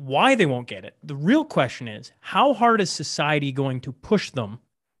not why they won't get it. The real question is, how hard is society going to push them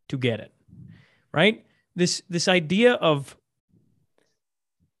to get it? Right? This idea of,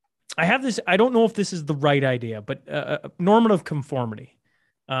 I don't know if this is the right idea, but normative conformity,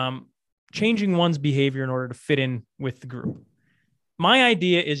 changing one's behavior in order to fit in with the group. My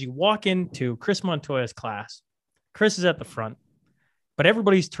idea is you walk into Chris Montoya's class, Chris is at the front, but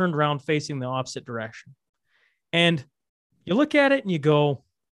everybody's turned around facing the opposite direction. And you look at it and you go,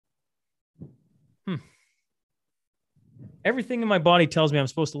 everything in my body tells me I'm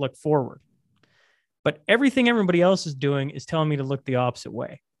supposed to look forward. But everything everybody else is doing is telling me to look the opposite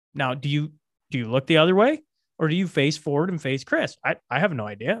way. Now, do you look the other way? Or do you face forward and face Chris? I have no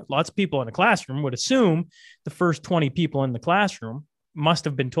idea. Lots of people in a classroom would assume the first 20 people in the classroom must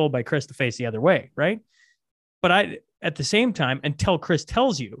have been told by Chris to face the other way, right? But at the same time, until Chris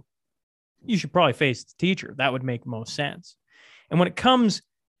tells you, you should probably face the teacher. That would make most sense. And when it comes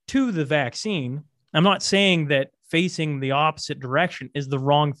to the vaccine, I'm not saying that facing the opposite direction is the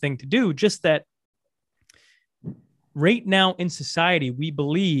wrong thing to do, just that right now in society, we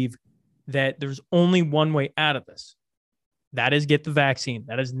believe that there's only one way out of this. That is get the vaccine.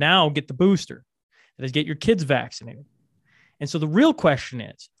 That is now get the booster. That is get your kids vaccinated. And so the real question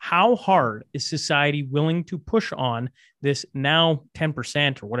is, how hard is society willing to push on this now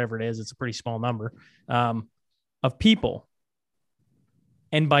 10% or whatever it is? It's a pretty small number of people.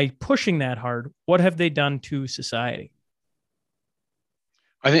 And by pushing that hard, what have they done to society?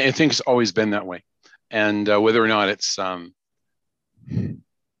 I think it's always been that way. And whether or not it's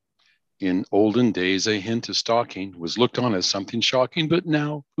in olden days, a hint of stalking was looked on as something shocking, but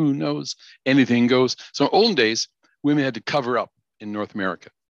now who knows? Anything goes. So in olden days, women had to cover up in North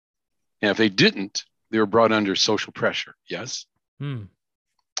America. And if they didn't, they were brought under social pressure. Yes.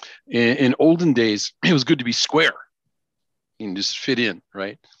 In olden days, it was good to be square. You can just fit in,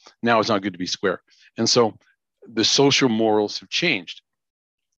 right? Now it's not good to be square. And so the social morals have changed.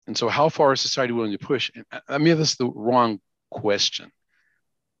 And so how far is society willing to push? I mean, that's the wrong question.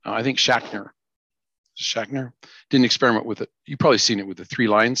 I think Schaffner did an experiment with it. You've probably seen it with the 3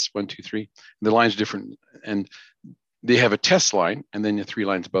 lines, 1, 2, 3. The lines are different. And they have a test line and then the 3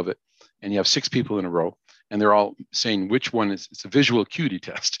 lines above it. And you have 6 people in a row. And they're all saying which one is, it's a visual acuity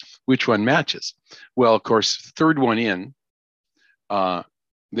test, which one matches. Well, of course, third one in,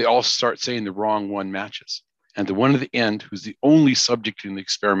 they all start saying the wrong one matches. And the one at the end, who's the only subject in the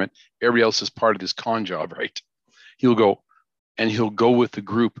experiment, everybody else is part of this con job, right? He'll go with the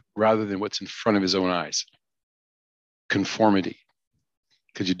group rather than what's in front of his own eyes. Conformity,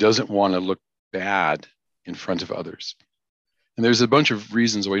 because he doesn't want to look bad in front of others. And there's a bunch of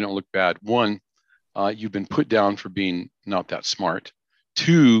reasons why you don't look bad. 1, you've been put down for being not that smart.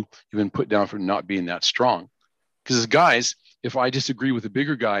 2, you've been put down for not being that strong. Because as guys, if I disagree with a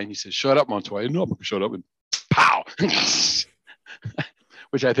bigger guy and he says, "Shut up, Montoya," no, I'm going to shut up, and pow.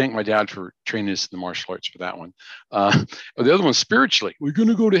 Which I thank my dad for training us in the martial arts for that one. The other one, spiritually, we're going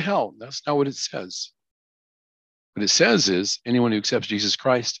to go to hell. That's not what it says. What it says is anyone who accepts Jesus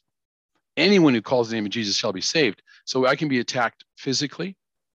Christ, anyone who calls the name of Jesus shall be saved. So I can be attacked physically,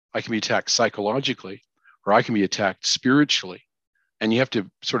 I can be attacked psychologically, or I can be attacked spiritually. And you have to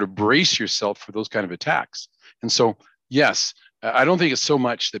sort of brace yourself for those kind of attacks. And so, yes, I don't think it's so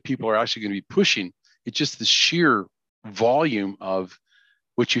much that people are actually going to be pushing It's just the sheer volume of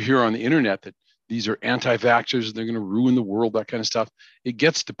what you hear on the internet that these are anti-vaxxers, they're going to ruin the world, that kind of stuff.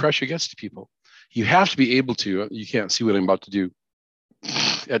 The pressure gets to people. You have to be able to, you can't see what I'm about to do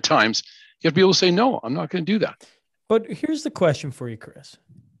at times. You have to be able to say, no, I'm not going to do that. But here's the question for you, Chris.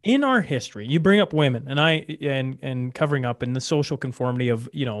 In our history, you bring up women and covering up in the social conformity of,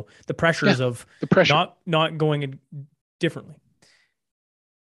 the pressures of the pressure. not going in differently.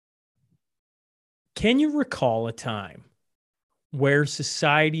 Can you recall a time where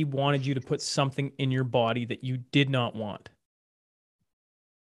society wanted you to put something in your body that you did not want?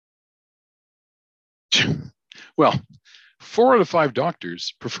 Well, 4 out of 5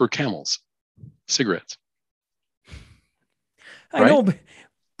 doctors prefer Camels, cigarettes. I know,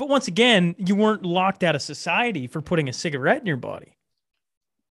 but once again, you weren't locked out of society for putting a cigarette in your body.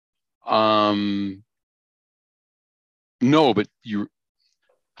 No, but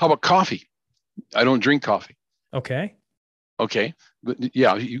how about coffee? I don't drink coffee. Okay. But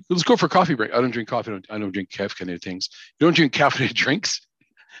yeah, let's go for a coffee break. I don't drink coffee. I don't drink caffeinated things. You don't drink caffeinated drinks?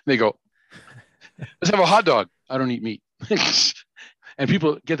 They go, let's have a hot dog. I don't eat meat. And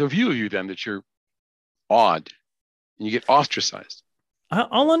people get the view of you then that you're odd and you get ostracized.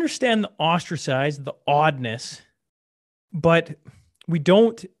 I'll understand the ostracized, the oddness, but we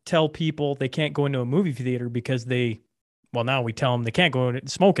don't tell people they can't go into a movie theater because now we tell them they can't go and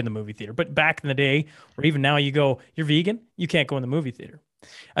smoke in the movie theater. But back in the day, or even now, you go, you're vegan, you can't go in the movie theater.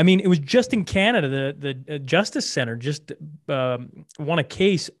 I mean, it was just in Canada, the Justice Center just won a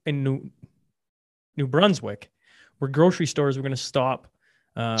case in New Brunswick where grocery stores were going to stop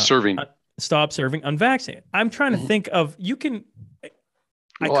serving unvaccinated. I'm trying to think of, you can.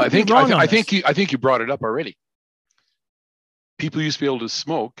 I think you brought it up already. People used to be able to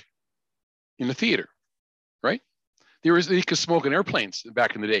smoke in the theater, right? They could smoke in airplanes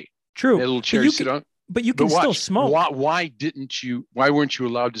back in the day. True. They had a little chair to sit on. But you can still smoke. Why weren't you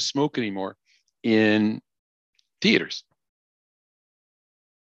allowed to smoke anymore in theaters?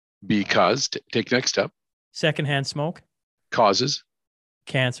 Because take the next step. Secondhand smoke causes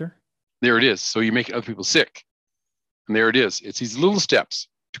cancer. There it is. So you make other people sick. And there it is. It's these little steps.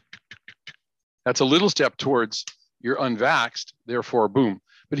 That's a little step towards you're unvaxxed, therefore, boom.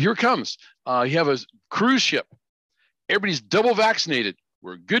 But here it comes. You have a cruise ship. Everybody's double vaccinated.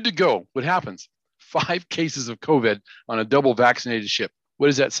 We're good to go. What happens? 5 cases of COVID on a double vaccinated ship. What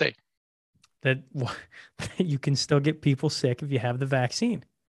does that say? That you can still get people sick if you have the vaccine.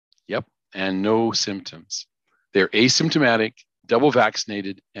 Yep. And no symptoms. They're asymptomatic, double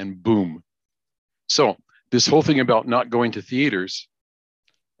vaccinated, and boom. So this whole thing about not going to theaters,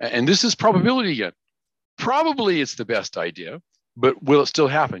 and this is probability again. Probably it's the best idea, but will it still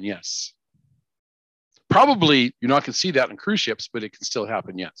happen? Yes. Probably you're not going to see that on cruise ships, but it can still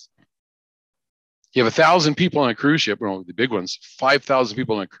happen. Yes. You have 1,000 people on a cruise ship, the big ones, 5,000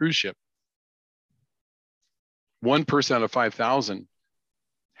 people on a cruise ship. 1% out of 5,000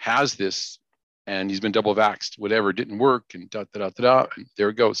 has this, and he's been double vaxxed, whatever, didn't work, and and there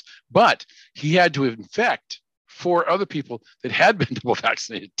it goes. But he had to infect 4 other people that had been double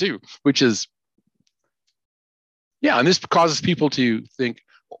vaccinated too, which is, and this causes people to think,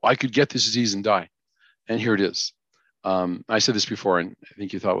 I could get this disease and die. And here it is. I said this before, and I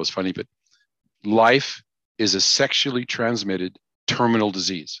think you thought it was funny, but life is a sexually transmitted terminal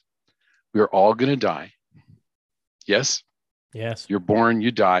disease. We are all going to die. Yes? Yes. You're born,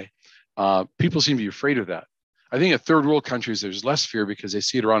 you die. People seem to be afraid of that. I think in third world countries, there's less fear because they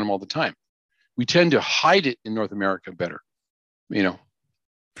see it around them all the time. We tend to hide it in North America better.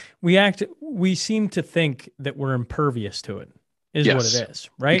 We seem to think that we're impervious to it, is what it is,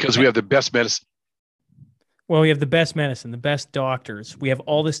 right? Because we have the best medicine. Well, we have the best medicine, the best doctors. We have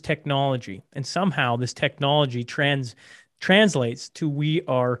all this technology, and somehow this technology translates to we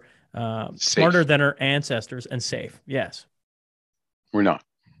are smarter than our ancestors and safe. Yes. We're not.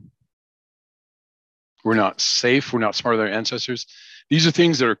 We're not safe. We're not smarter than our ancestors. These are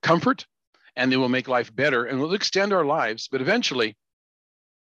things that are comfort, and they will make life better, and will extend our lives. But eventually,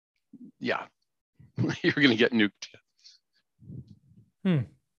 you're going to get nuked.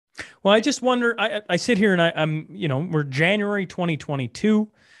 Well, I just wonder, I sit here and I'm, we're January 2022.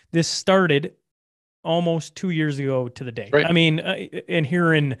 This started almost 2 years ago to the day. Right. I mean, and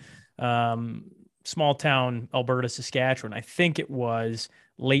here in small town, Alberta, Saskatchewan, I think it was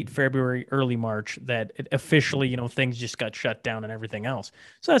late February, early March that it officially, things just got shut down and everything else.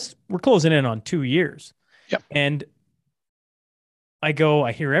 So we're closing in on 2 years. Yep. And I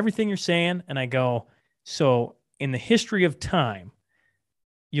hear everything you're saying, and I go, so in the history of time,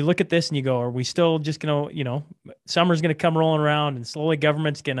 you look at this and you go, are we still just going to, summer's going to come rolling around and slowly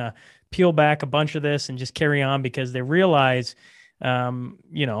government's going to peel back a bunch of this and just carry on because they realize,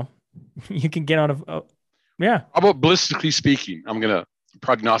 you know, you can get out of, yeah. How about ballistically speaking? I'm going to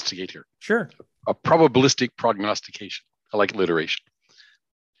prognosticate here. Sure. A probabilistic prognostication. I like alliteration.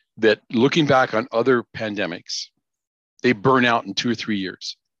 That looking back on other pandemics, they burn out in 2 or 3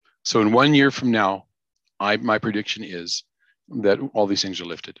 years. So in 1 year from now, my prediction is that all these things are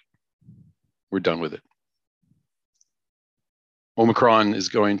lifted. We're done with it. Omicron is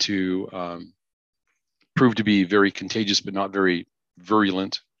going to prove to be very contagious, but not very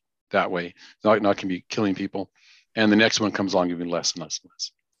virulent that way. Not going to be killing people. And the next one comes along even less and less and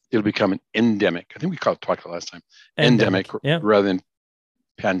less. It'll become an endemic. I think we talked about last time. Endemic yeah. Rather than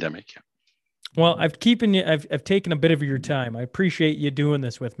pandemic. Yeah. Well, I've taken a bit of your time. I appreciate you doing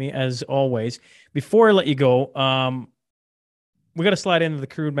this with me as always. Before I let you go, we got to slide into the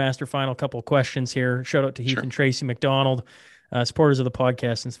Crude Master final couple of questions here. Shout out to Heath and Tracy McDonald, supporters of the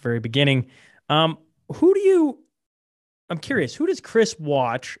podcast since the very beginning. I'm curious, who does Chris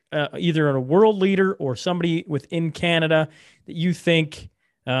watch, either a world leader or somebody within Canada that you think,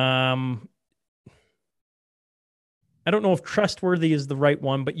 I don't know if trustworthy is the right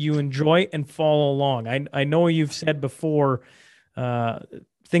one, but you enjoy and follow along. I know you've said before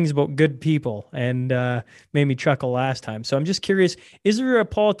things about good people and made me chuckle last time. So I'm just curious, is there a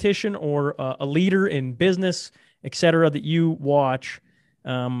politician or a leader in business, et cetera, that you watch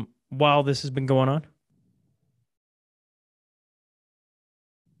while this has been going on?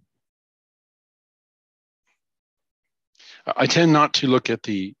 I tend not to look at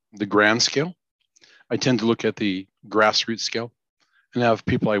the grand scale. I tend to look at the grassroots scale, and I have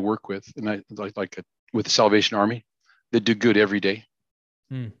people I work with, and I like with the Salvation Army that do good every day.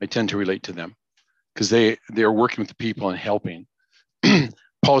 I tend to relate to them because they are working with the people and helping.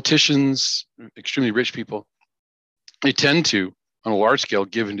 Politicians, extremely rich people, they tend to, on a large scale,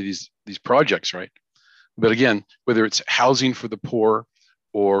 give into these projects, right? But again, whether it's housing for the poor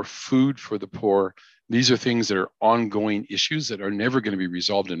or food for the poor, these are things that are ongoing issues that are never going to be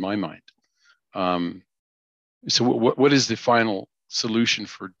resolved in my mind. So what is the final solution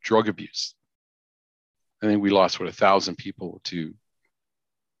for drug abuse? I think we lost 1,000 people to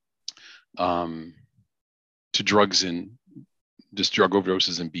drugs in just drug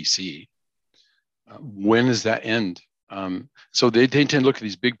overdoses in BC. When does that end? So they tend to look at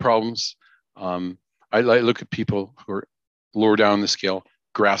these big problems. I look at people who are lower down the scale,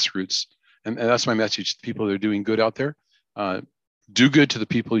 grassroots, and that's my message to people that are doing good out there. Do good to the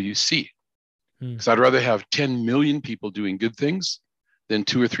people you see. Because I'd rather have 10 million people doing good things than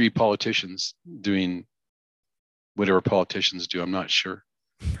 2 or 3 politicians doing whatever politicians do. I'm not sure.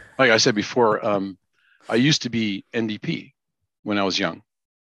 Like I said before, I used to be NDP when I was young.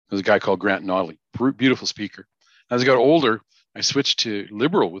 There's a guy called Grant Notley, beautiful speaker. As I got older, I switched to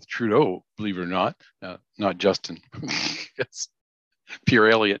Liberal with Trudeau, believe it or not, not Justin, yes, Pierre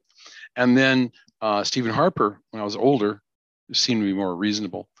Elliott. And then Stephen Harper, when I was older, seemed to be more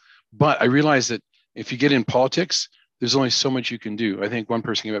reasonable. But I realized that if you get in politics, there's only so much you can do. I think one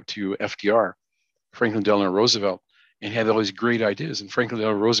person came up to FDR, Franklin Delano Roosevelt, and had all these great ideas. And Franklin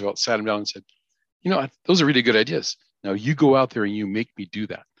Delano Roosevelt sat him down and said, you know, those are really good ideas. Now you go out there and you make me do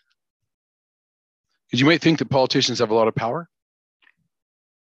that. Because you might think that politicians have a lot of power.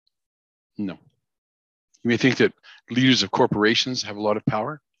 No. You may think that leaders of corporations have a lot of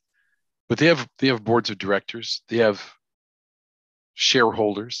power, but they have boards of directors. They have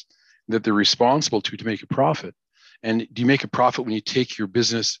shareholders that they're responsible to make a profit. And do you make a profit when you take your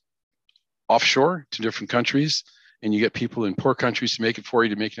business offshore to different countries and you get people in poor countries to make it for you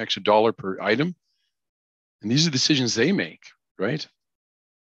to make an extra dollar per item? And these are decisions they make, right?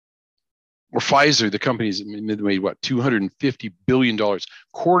 Or Pfizer, the company's made what, $250 billion,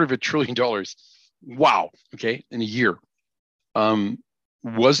 $250 billion. Wow. Okay. In a year.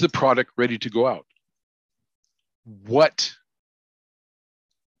 Was the product ready to go out? What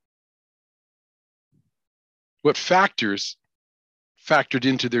factors factored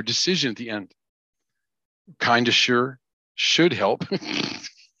into their decision at the end? Kind of sure, should help.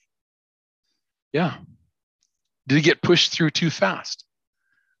 Yeah. Did it get pushed through too fast?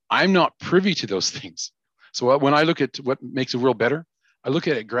 I'm not privy to those things. So when I look at what makes the world better, I look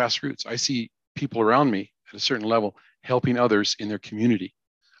at it grassroots. I see people around me at a certain level helping others in their community.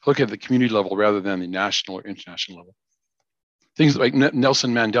 I look at the community level rather than the national or international level. Things like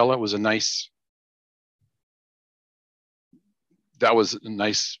Nelson Mandela was a nice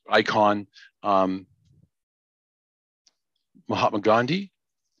icon. Mahatma Gandhi,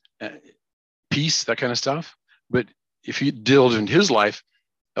 peace, that kind of stuff. But if you delved into his life,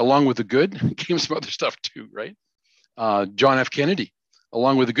 along with the good, came some other stuff too, right? John F. Kennedy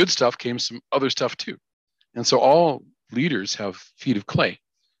along with the good stuff came some other stuff too. And so all leaders have feet of clay.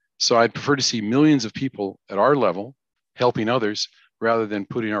 So I'd prefer to see millions of people at our level helping others rather than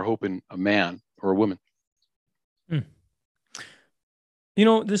putting our hope in a man or a woman.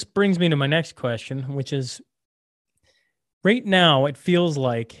 This brings me to my next question, which is right now it feels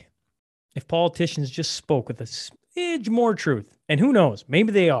like if politicians just spoke with a smidge more truth, and who knows,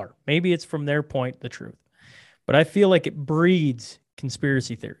 maybe they are, maybe it's from their point, the truth. But I feel like it breeds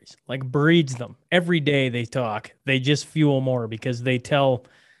conspiracy theories, like breeds them. Every day they talk, they just fuel more because they tell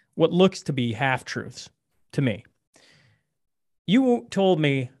what looks to be half-truths to me. You told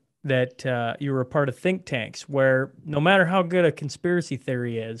me that you were a part of think tanks where no matter how good a conspiracy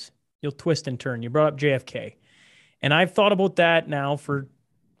theory is, you'll twist and turn. You brought up JFK. And I've thought about that now for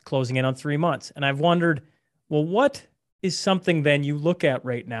closing in on 3 months. And I've wondered, well, what is something then you look at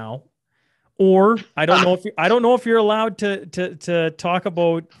right now? Or I don't know if you're allowed to talk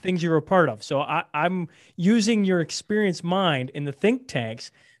about things you're a part of. So I'm using your experienced mind in the think tanks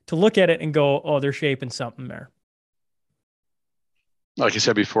to look at it and go, oh, they're shaping something there. Like I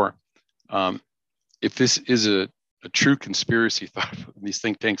said before, if this is a true conspiracy thought in these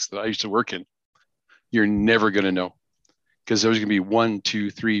think tanks that I used to work in, you're never going to know, because there's going to be 1,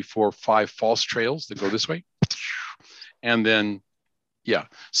 2, 3, 4, 5 false trails that go this way. And then, yeah.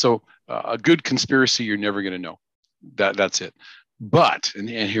 So a good conspiracy, you're never going to know. That's it. But, and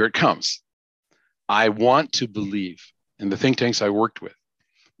here it comes. I want to believe, in the think tanks I worked with,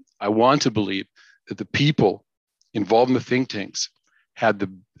 I want to believe that the people involved in the think tanks had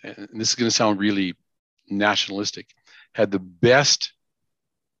and this is going to sound really nationalistic, had the best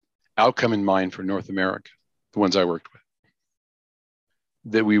outcome in mind for North America, the ones I worked with.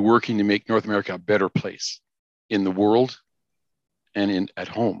 That we're working to make North America a better place in the world and at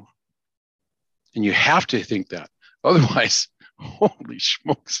home. And you have to think that. Otherwise, holy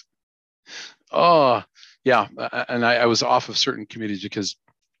smokes. Oh, yeah. And I was off of certain committees because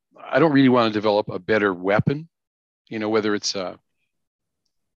I don't really want to develop a better weapon, whether it's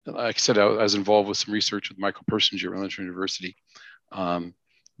like I said, I was involved with some research with Michael Persinger at Military University,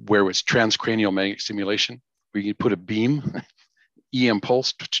 where it's transcranial magnetic stimulation, where you can put a beam, EM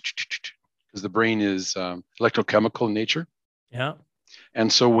pulse, because the brain is electrochemical in nature. Yeah.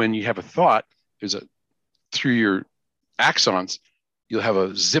 And so when you have a thought, through your axons, you'll have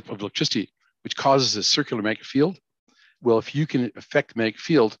a zip of electricity, which causes a circular magnetic field. Well, if you can affect the magnetic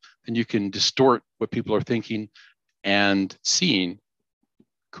field, then you can distort what people are thinking and seeing.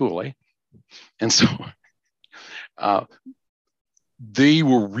 Cool, eh? And so they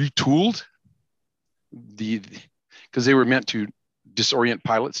were retooled because they were meant to disorient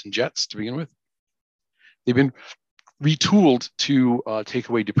pilots and jets to begin with. They've been retooled to take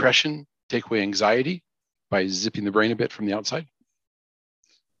away depression, take away anxiety by zipping the brain a bit from the outside.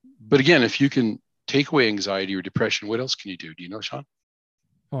 But again, if you can take away anxiety or depression, what else can you do? Do you know, Sean?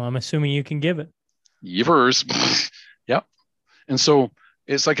 Well, I'm assuming you can give it. Yivers. Yep. And so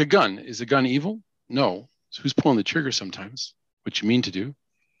it's like a gun. Is a gun evil? No. So who's pulling the trigger sometimes? What you mean to do?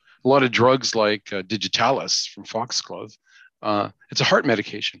 A lot of drugs like Digitalis from Foxglove, it's a heart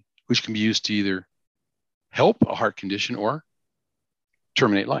medication, which can be used to either help a heart condition or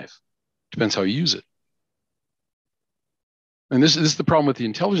terminate life. Depends how you use it. And this is the problem with the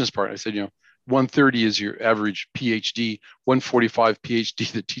intelligence part. I said, 130 is your average PhD, 145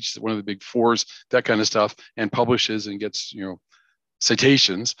 PhD that teaches at one of the big fours, that kind of stuff, and publishes and gets,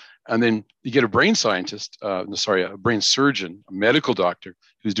 citations. And then you get a brain scientist, a brain surgeon, a medical doctor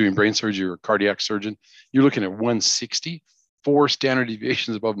who's doing brain surgery or a cardiac surgeon. You're looking at 160, 4 standard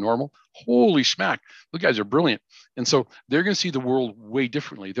deviations above normal. Holy schmack. Those guys are brilliant. And so they're going to see the world way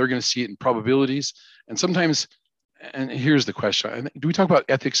differently. They're going to see it in probabilities. And sometimes, and here's the question. Do we talk about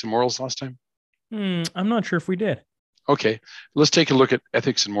ethics and morals last time? I'm not sure if we did. Okay. Let's take a look at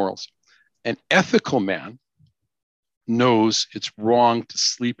ethics and morals. An ethical man knows it's wrong to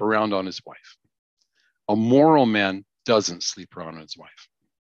sleep around on his wife. A moral man doesn't sleep around on his wife.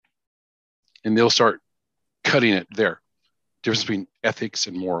 And they'll start cutting it there. Difference between ethics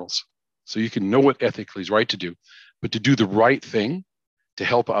and morals. So you can know what ethically is right to do, but to do the right thing, to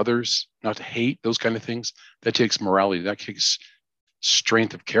help others, not to hate, those kind of things, that takes morality. That takes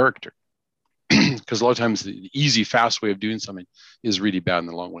strength of character. Because a lot of times the easy, fast way of doing something is really bad in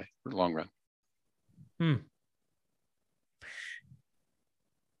the long run.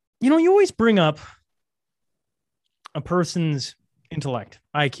 You always bring up a person's intellect,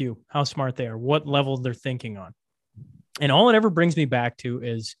 IQ, how smart they are, what level they're thinking on. And all it ever brings me back to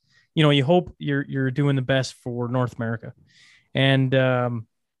is, you hope you're doing the best for North America. And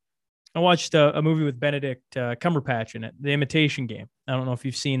I watched a movie with Benedict Cumberbatch in it, The Imitation Game. I don't know if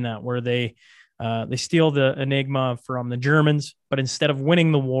you've seen that, where they steal the Enigma from the Germans, but instead of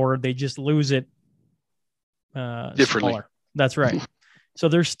winning the war, they just lose it differently. smaller. That's right. So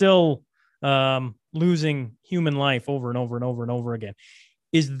they're still losing human life over and over and over and over again.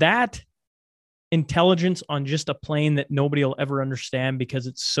 Is that intelligence on just a plane that nobody will ever understand because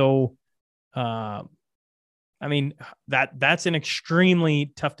it's so I mean, that's an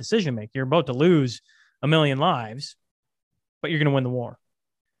extremely tough decision to make. You're about to lose 1 million lives, but you're going to win the war.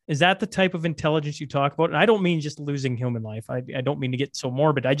 Is that the type of intelligence you talk about? And I don't mean just losing human life. I don't mean to get so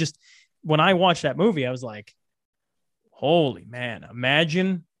morbid. When I watched that movie, I was like, holy man,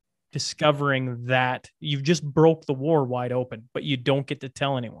 imagine discovering that you've just broke the war wide open, but you don't get to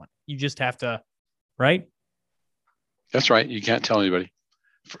tell anyone. You just have to, right? That's right. You can't tell anybody.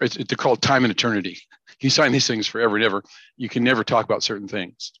 They're called time and eternity. You sign these things forever and ever. You can never talk about certain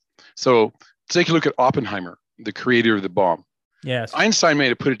things. So take a look at Oppenheimer, the creator of the bomb. Yes. Einstein may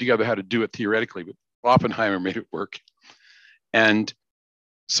have put it together how to do it theoretically, but Oppenheimer made it work. And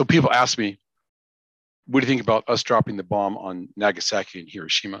so people ask me, what do you think about us dropping the bomb on Nagasaki and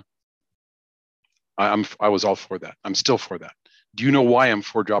Hiroshima? I was all for that. I'm still for that. Do you know why I'm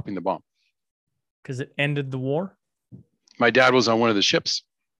for dropping the bomb? Because it ended the war? My dad was on one of the ships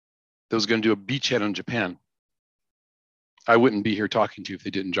that was going to do a beachhead on Japan. I wouldn't be here talking to you if they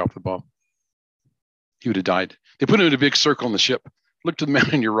didn't drop the bomb. He would have died. They put him in a big circle on the ship. Look to the man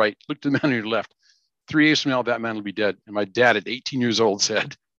on your right. Look to the man on your left. 3 days from now, that man will be dead. And my dad at 18 years old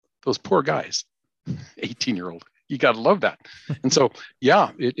said, those poor guys, 18-year-old, you got to love that. And so, yeah,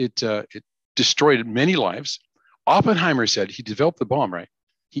 it destroyed many lives. Oppenheimer said he developed the bomb, right?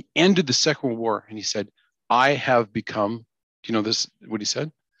 He ended the Second World War and he said, I have become, do you know this, what he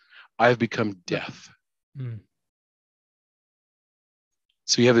said? I have become death. Mm.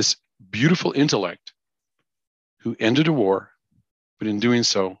 So you have this beautiful intellect who ended a war, but in doing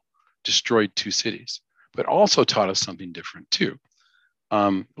so, destroyed 2 cities, but also taught us something different too.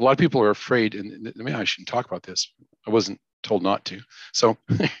 A lot of people are afraid, and maybe I shouldn't talk about this. I wasn't told not to. So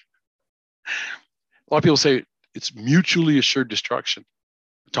a lot of people say it's mutually assured destruction,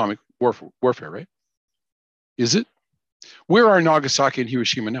 atomic warfare, right? Is it? Where are Nagasaki and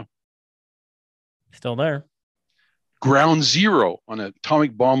Hiroshima now? Still there. Ground zero on an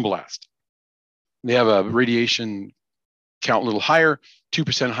atomic bomb blast. They have a radiation count a little higher,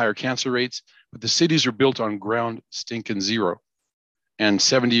 2% higher cancer rates, but the cities are built on ground stinking zero. And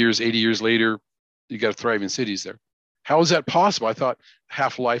 70 years, 80 years later, you got thriving cities there. How is that possible? I thought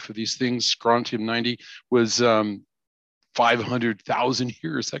half-life of these things, strontium-90, was 500,000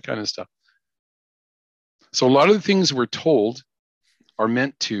 years, that kind of stuff. So a lot of the things we're told are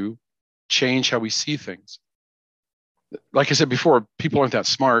meant to change how we see things. Like I said before, people aren't that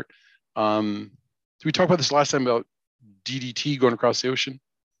smart. Did we talk about this last time about DDT going across the ocean?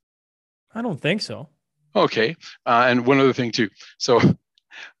 I don't think so. Okay. And one other thing too. So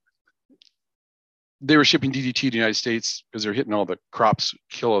they were shipping DDT to the United States because they're hitting all the crops,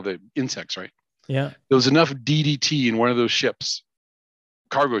 kill all the insects, right? Yeah. There was enough DDT in one of those ships,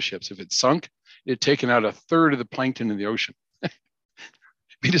 cargo ships. If it sunk, it had taken out 1/3 of the plankton in the ocean.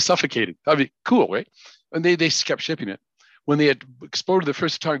 Be just suffocated. That'd be cool, right? And they kept shipping it. When they had exploded the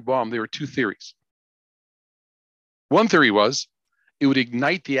first atomic bomb, there were 2 theories. One theory was it would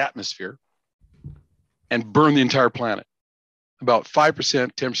ignite the atmosphere and burn the entire planet. About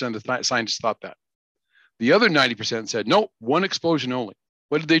 5%, 10% of the scientists thought that. The other 90% said, no, one explosion only.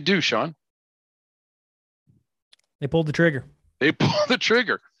 What did they do, Sean? They pulled the trigger. They pulled the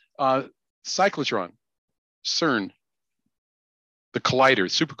trigger. Cyclotron, CERN, the collider,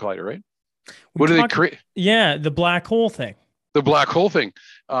 super collider, right? What do they create? Yeah, the black hole thing. The black hole thing.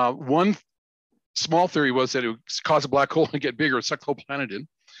 One small theory was that it would cause a black hole to get bigger and suck the whole planet in.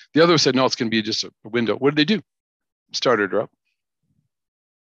 The other said, no, it's going to be just a window. What did they do? Started her up.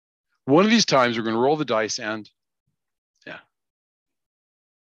 One of these times, we're going to roll the dice and, yeah.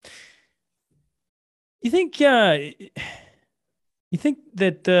 You think that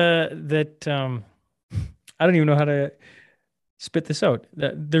I don't even know how to spit this out.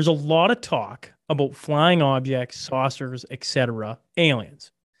 There's a lot of talk about flying objects, saucers, etc.,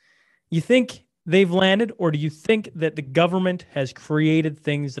 aliens. You think they've landed, or do you think that the government has created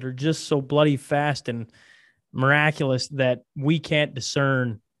things that are just so bloody fast and miraculous that we can't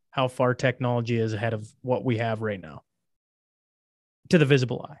discern how far technology is ahead of what we have right now to the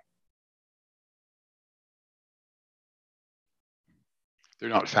visible eye? They're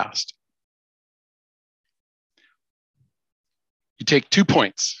not fast. You take 2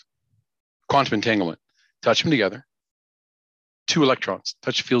 points, quantum entanglement, touch them together, two electrons,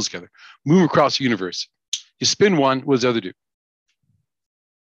 touch fields together, move across the universe. You spin one, what does the other do?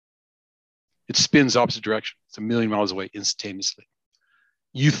 It spins opposite direction. It's a million miles away instantaneously.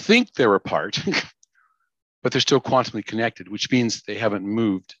 You think they're apart, but they're still quantumly connected, which means they haven't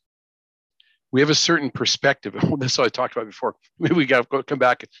moved. We have a certain perspective. That's what I talked about before. Maybe we got to come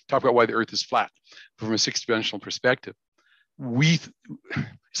back and talk about why the Earth is flat from a six-dimensional perspective.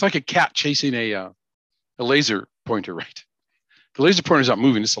 It's like a cat chasing a laser pointer, right? The laser pointer is not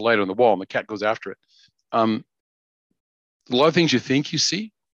moving; it's a light on the wall, and the cat goes after it. A lot of things you think you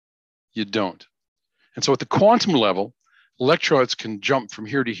see, you don't. And so at the quantum level, electrons can jump from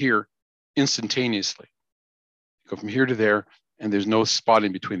here to here instantaneously. Go from here to there, and there's no spot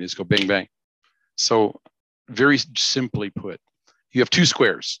in between. They just go bang, bang. So very simply put, you have two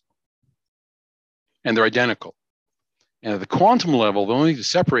squares, and they're identical. And at the quantum level, the only thing that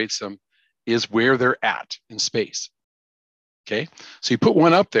separates them is where they're at in space. Okay, so you put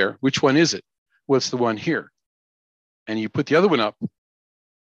one up there. Which one is it? Well, it's the one here. And you put the other one up,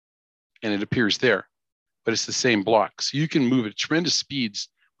 and it appears there. But it's the same block. So you can move at tremendous speeds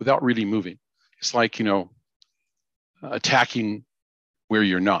without really moving. It's like, attacking where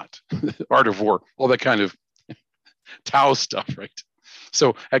you're not. Art of war, all that kind of Tao stuff, right?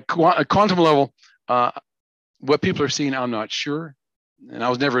 So at quantum level, what people are seeing, I'm not sure. And I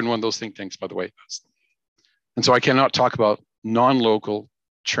was never in one of those think tanks, by the way. And so I cannot talk about non-local,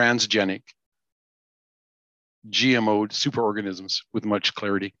 transgenic, GMO'd superorganisms with much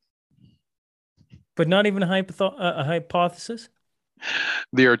clarity. But not even a hypothesis?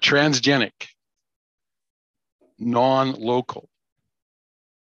 They are transgenic, non-local,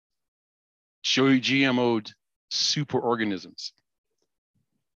 GMO'd superorganisms.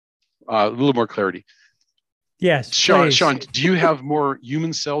 A little more clarity. Yes. Sean, please. do you have more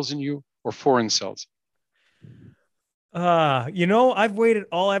human cells in you or foreign cells? I've waited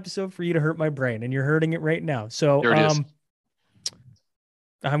all episode for you to hurt my brain, and you're hurting it right now. So There it is.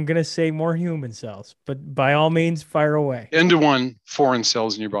 I'm gonna say more human cells, but by all means, fire away. 10-to-1 foreign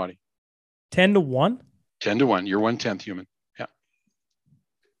cells in your body. 10-to-1? 10-to-1. You're 1/10 human.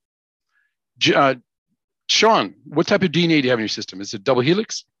 Yeah. Sean, what type of DNA do you have in your system? Is it double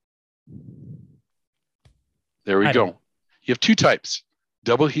helix? There we go. You have two types,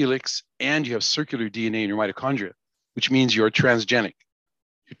 double helix, and you have circular DNA in your mitochondria, which means you're transgenic.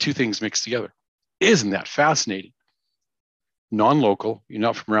 Your two things mixed together. Isn't that fascinating? Non-local, you're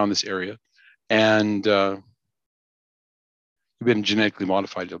not from around this area, and you've been genetically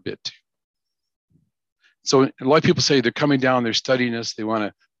modified a little bit too. So a lot of people say they're coming down, they're studying us, they want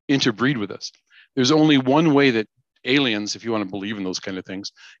to interbreed with us. There's only one way that aliens, if you want to believe in those kind of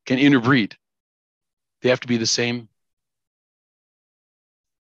things, can interbreed. They have to be the same.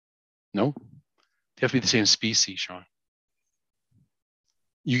 No, they have to be the same species, Sean.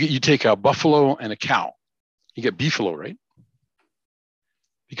 You take a buffalo and a cow, you get beefalo, right?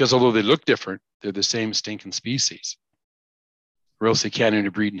 Because although they look different, they're the same stinking species, or else they can't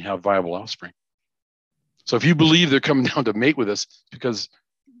interbreed and have viable offspring. So if you believe they're coming down to mate with us because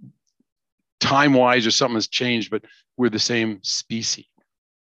time-wise or something has changed, but we're the same species.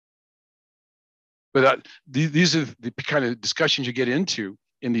 But these are the kind of discussions you get into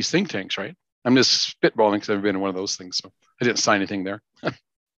in these think tanks, right? I'm just spitballing because I've never been in one of those things, so I didn't sign anything there.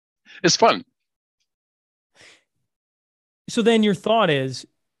 It's fun. So then your thought is,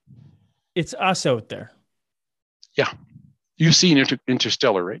 it's us out there. Yeah. You've seen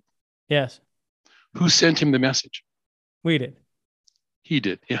Interstellar, right? Yes. Who sent him the message? We did. He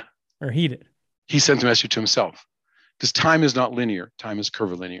did, yeah. Or he did. He sent the message to himself. Because time is not linear. Time is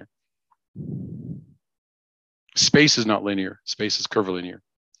curvilinear. Space is not linear. Space is curvilinear.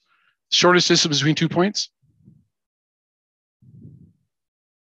 Shortest distance between 2 points?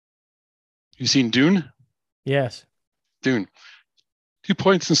 You seen Dune? Yes. Dune. 2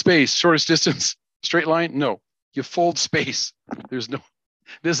 points in space. Shortest distance? Straight line? No. You fold space. There's no...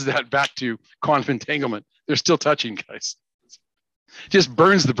 This is that back to quantum entanglement. They're still touching, guys. Just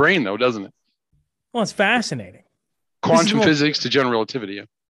burns the brain, though, doesn't it? Well, it's fascinating. Quantum physics to general relativity. Yeah.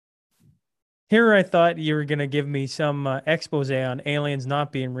 Here I thought you were going to give me some expose on aliens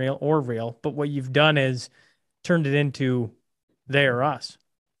not being real or real, but what you've done is turned it into they or us.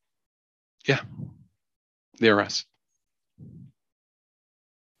 Yeah. They are us.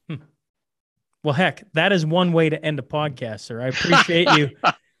 Well, heck, that is one way to end a podcast, sir. I appreciate you.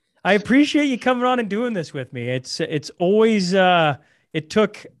 I appreciate you coming on and doing this with me. It's always it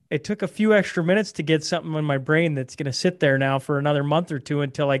took a few extra minutes to get something in my brain that's going to sit there now for another month or two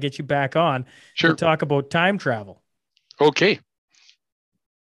until I get you back on to talk about time travel. Okay.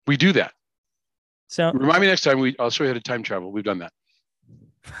 We do that. So Remind me next time. I'll show you how to time travel. We've done that.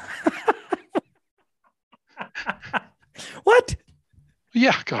 what?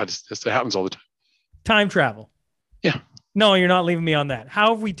 Yeah, God, it happens all the time. Time travel. Yeah. No, you're not leaving me on that. How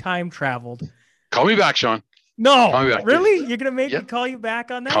have we time traveled? Call me back, Sean. No, Call me back. really? You're gonna make Yep. me call you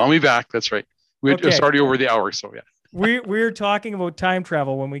back on that? Call me back. That's right. Okay. It's already over the hour, so yeah. We're talking about time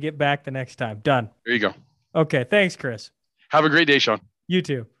travel when we get back the next time. Done. There you go. Okay. Thanks, Chris. Have a great day, Sean. You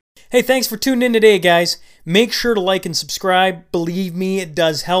too. Hey, thanks for tuning in today, guys. Make sure to like and subscribe. Believe me, it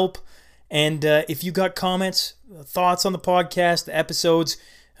does help. And if you got comments, thoughts on the podcast, the episodes,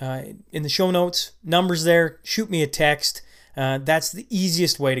 in the show notes, numbers there, shoot me a text. That's the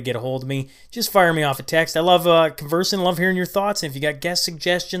easiest way to get a hold of me. Just fire me off a text. I love conversing, love hearing your thoughts. And if you got guest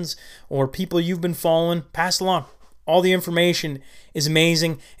suggestions or people you've been following, pass along. All the information is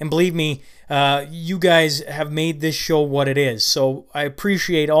amazing. And believe me, you guys have made this show what it is. So I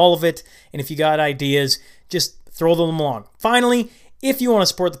appreciate all of it. And if you got ideas, just throw them along. Finally, if you want to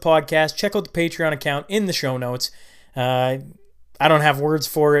support the podcast, check out the Patreon account in the show notes. I don't have words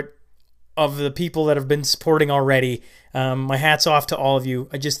for it of the people that have been supporting already. My hat's off to all of you.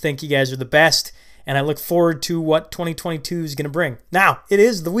 I just think you guys are the best, and I look forward to what 2022 is going to bring. Now, it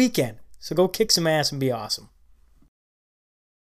is the weekend, so go kick some ass and be awesome.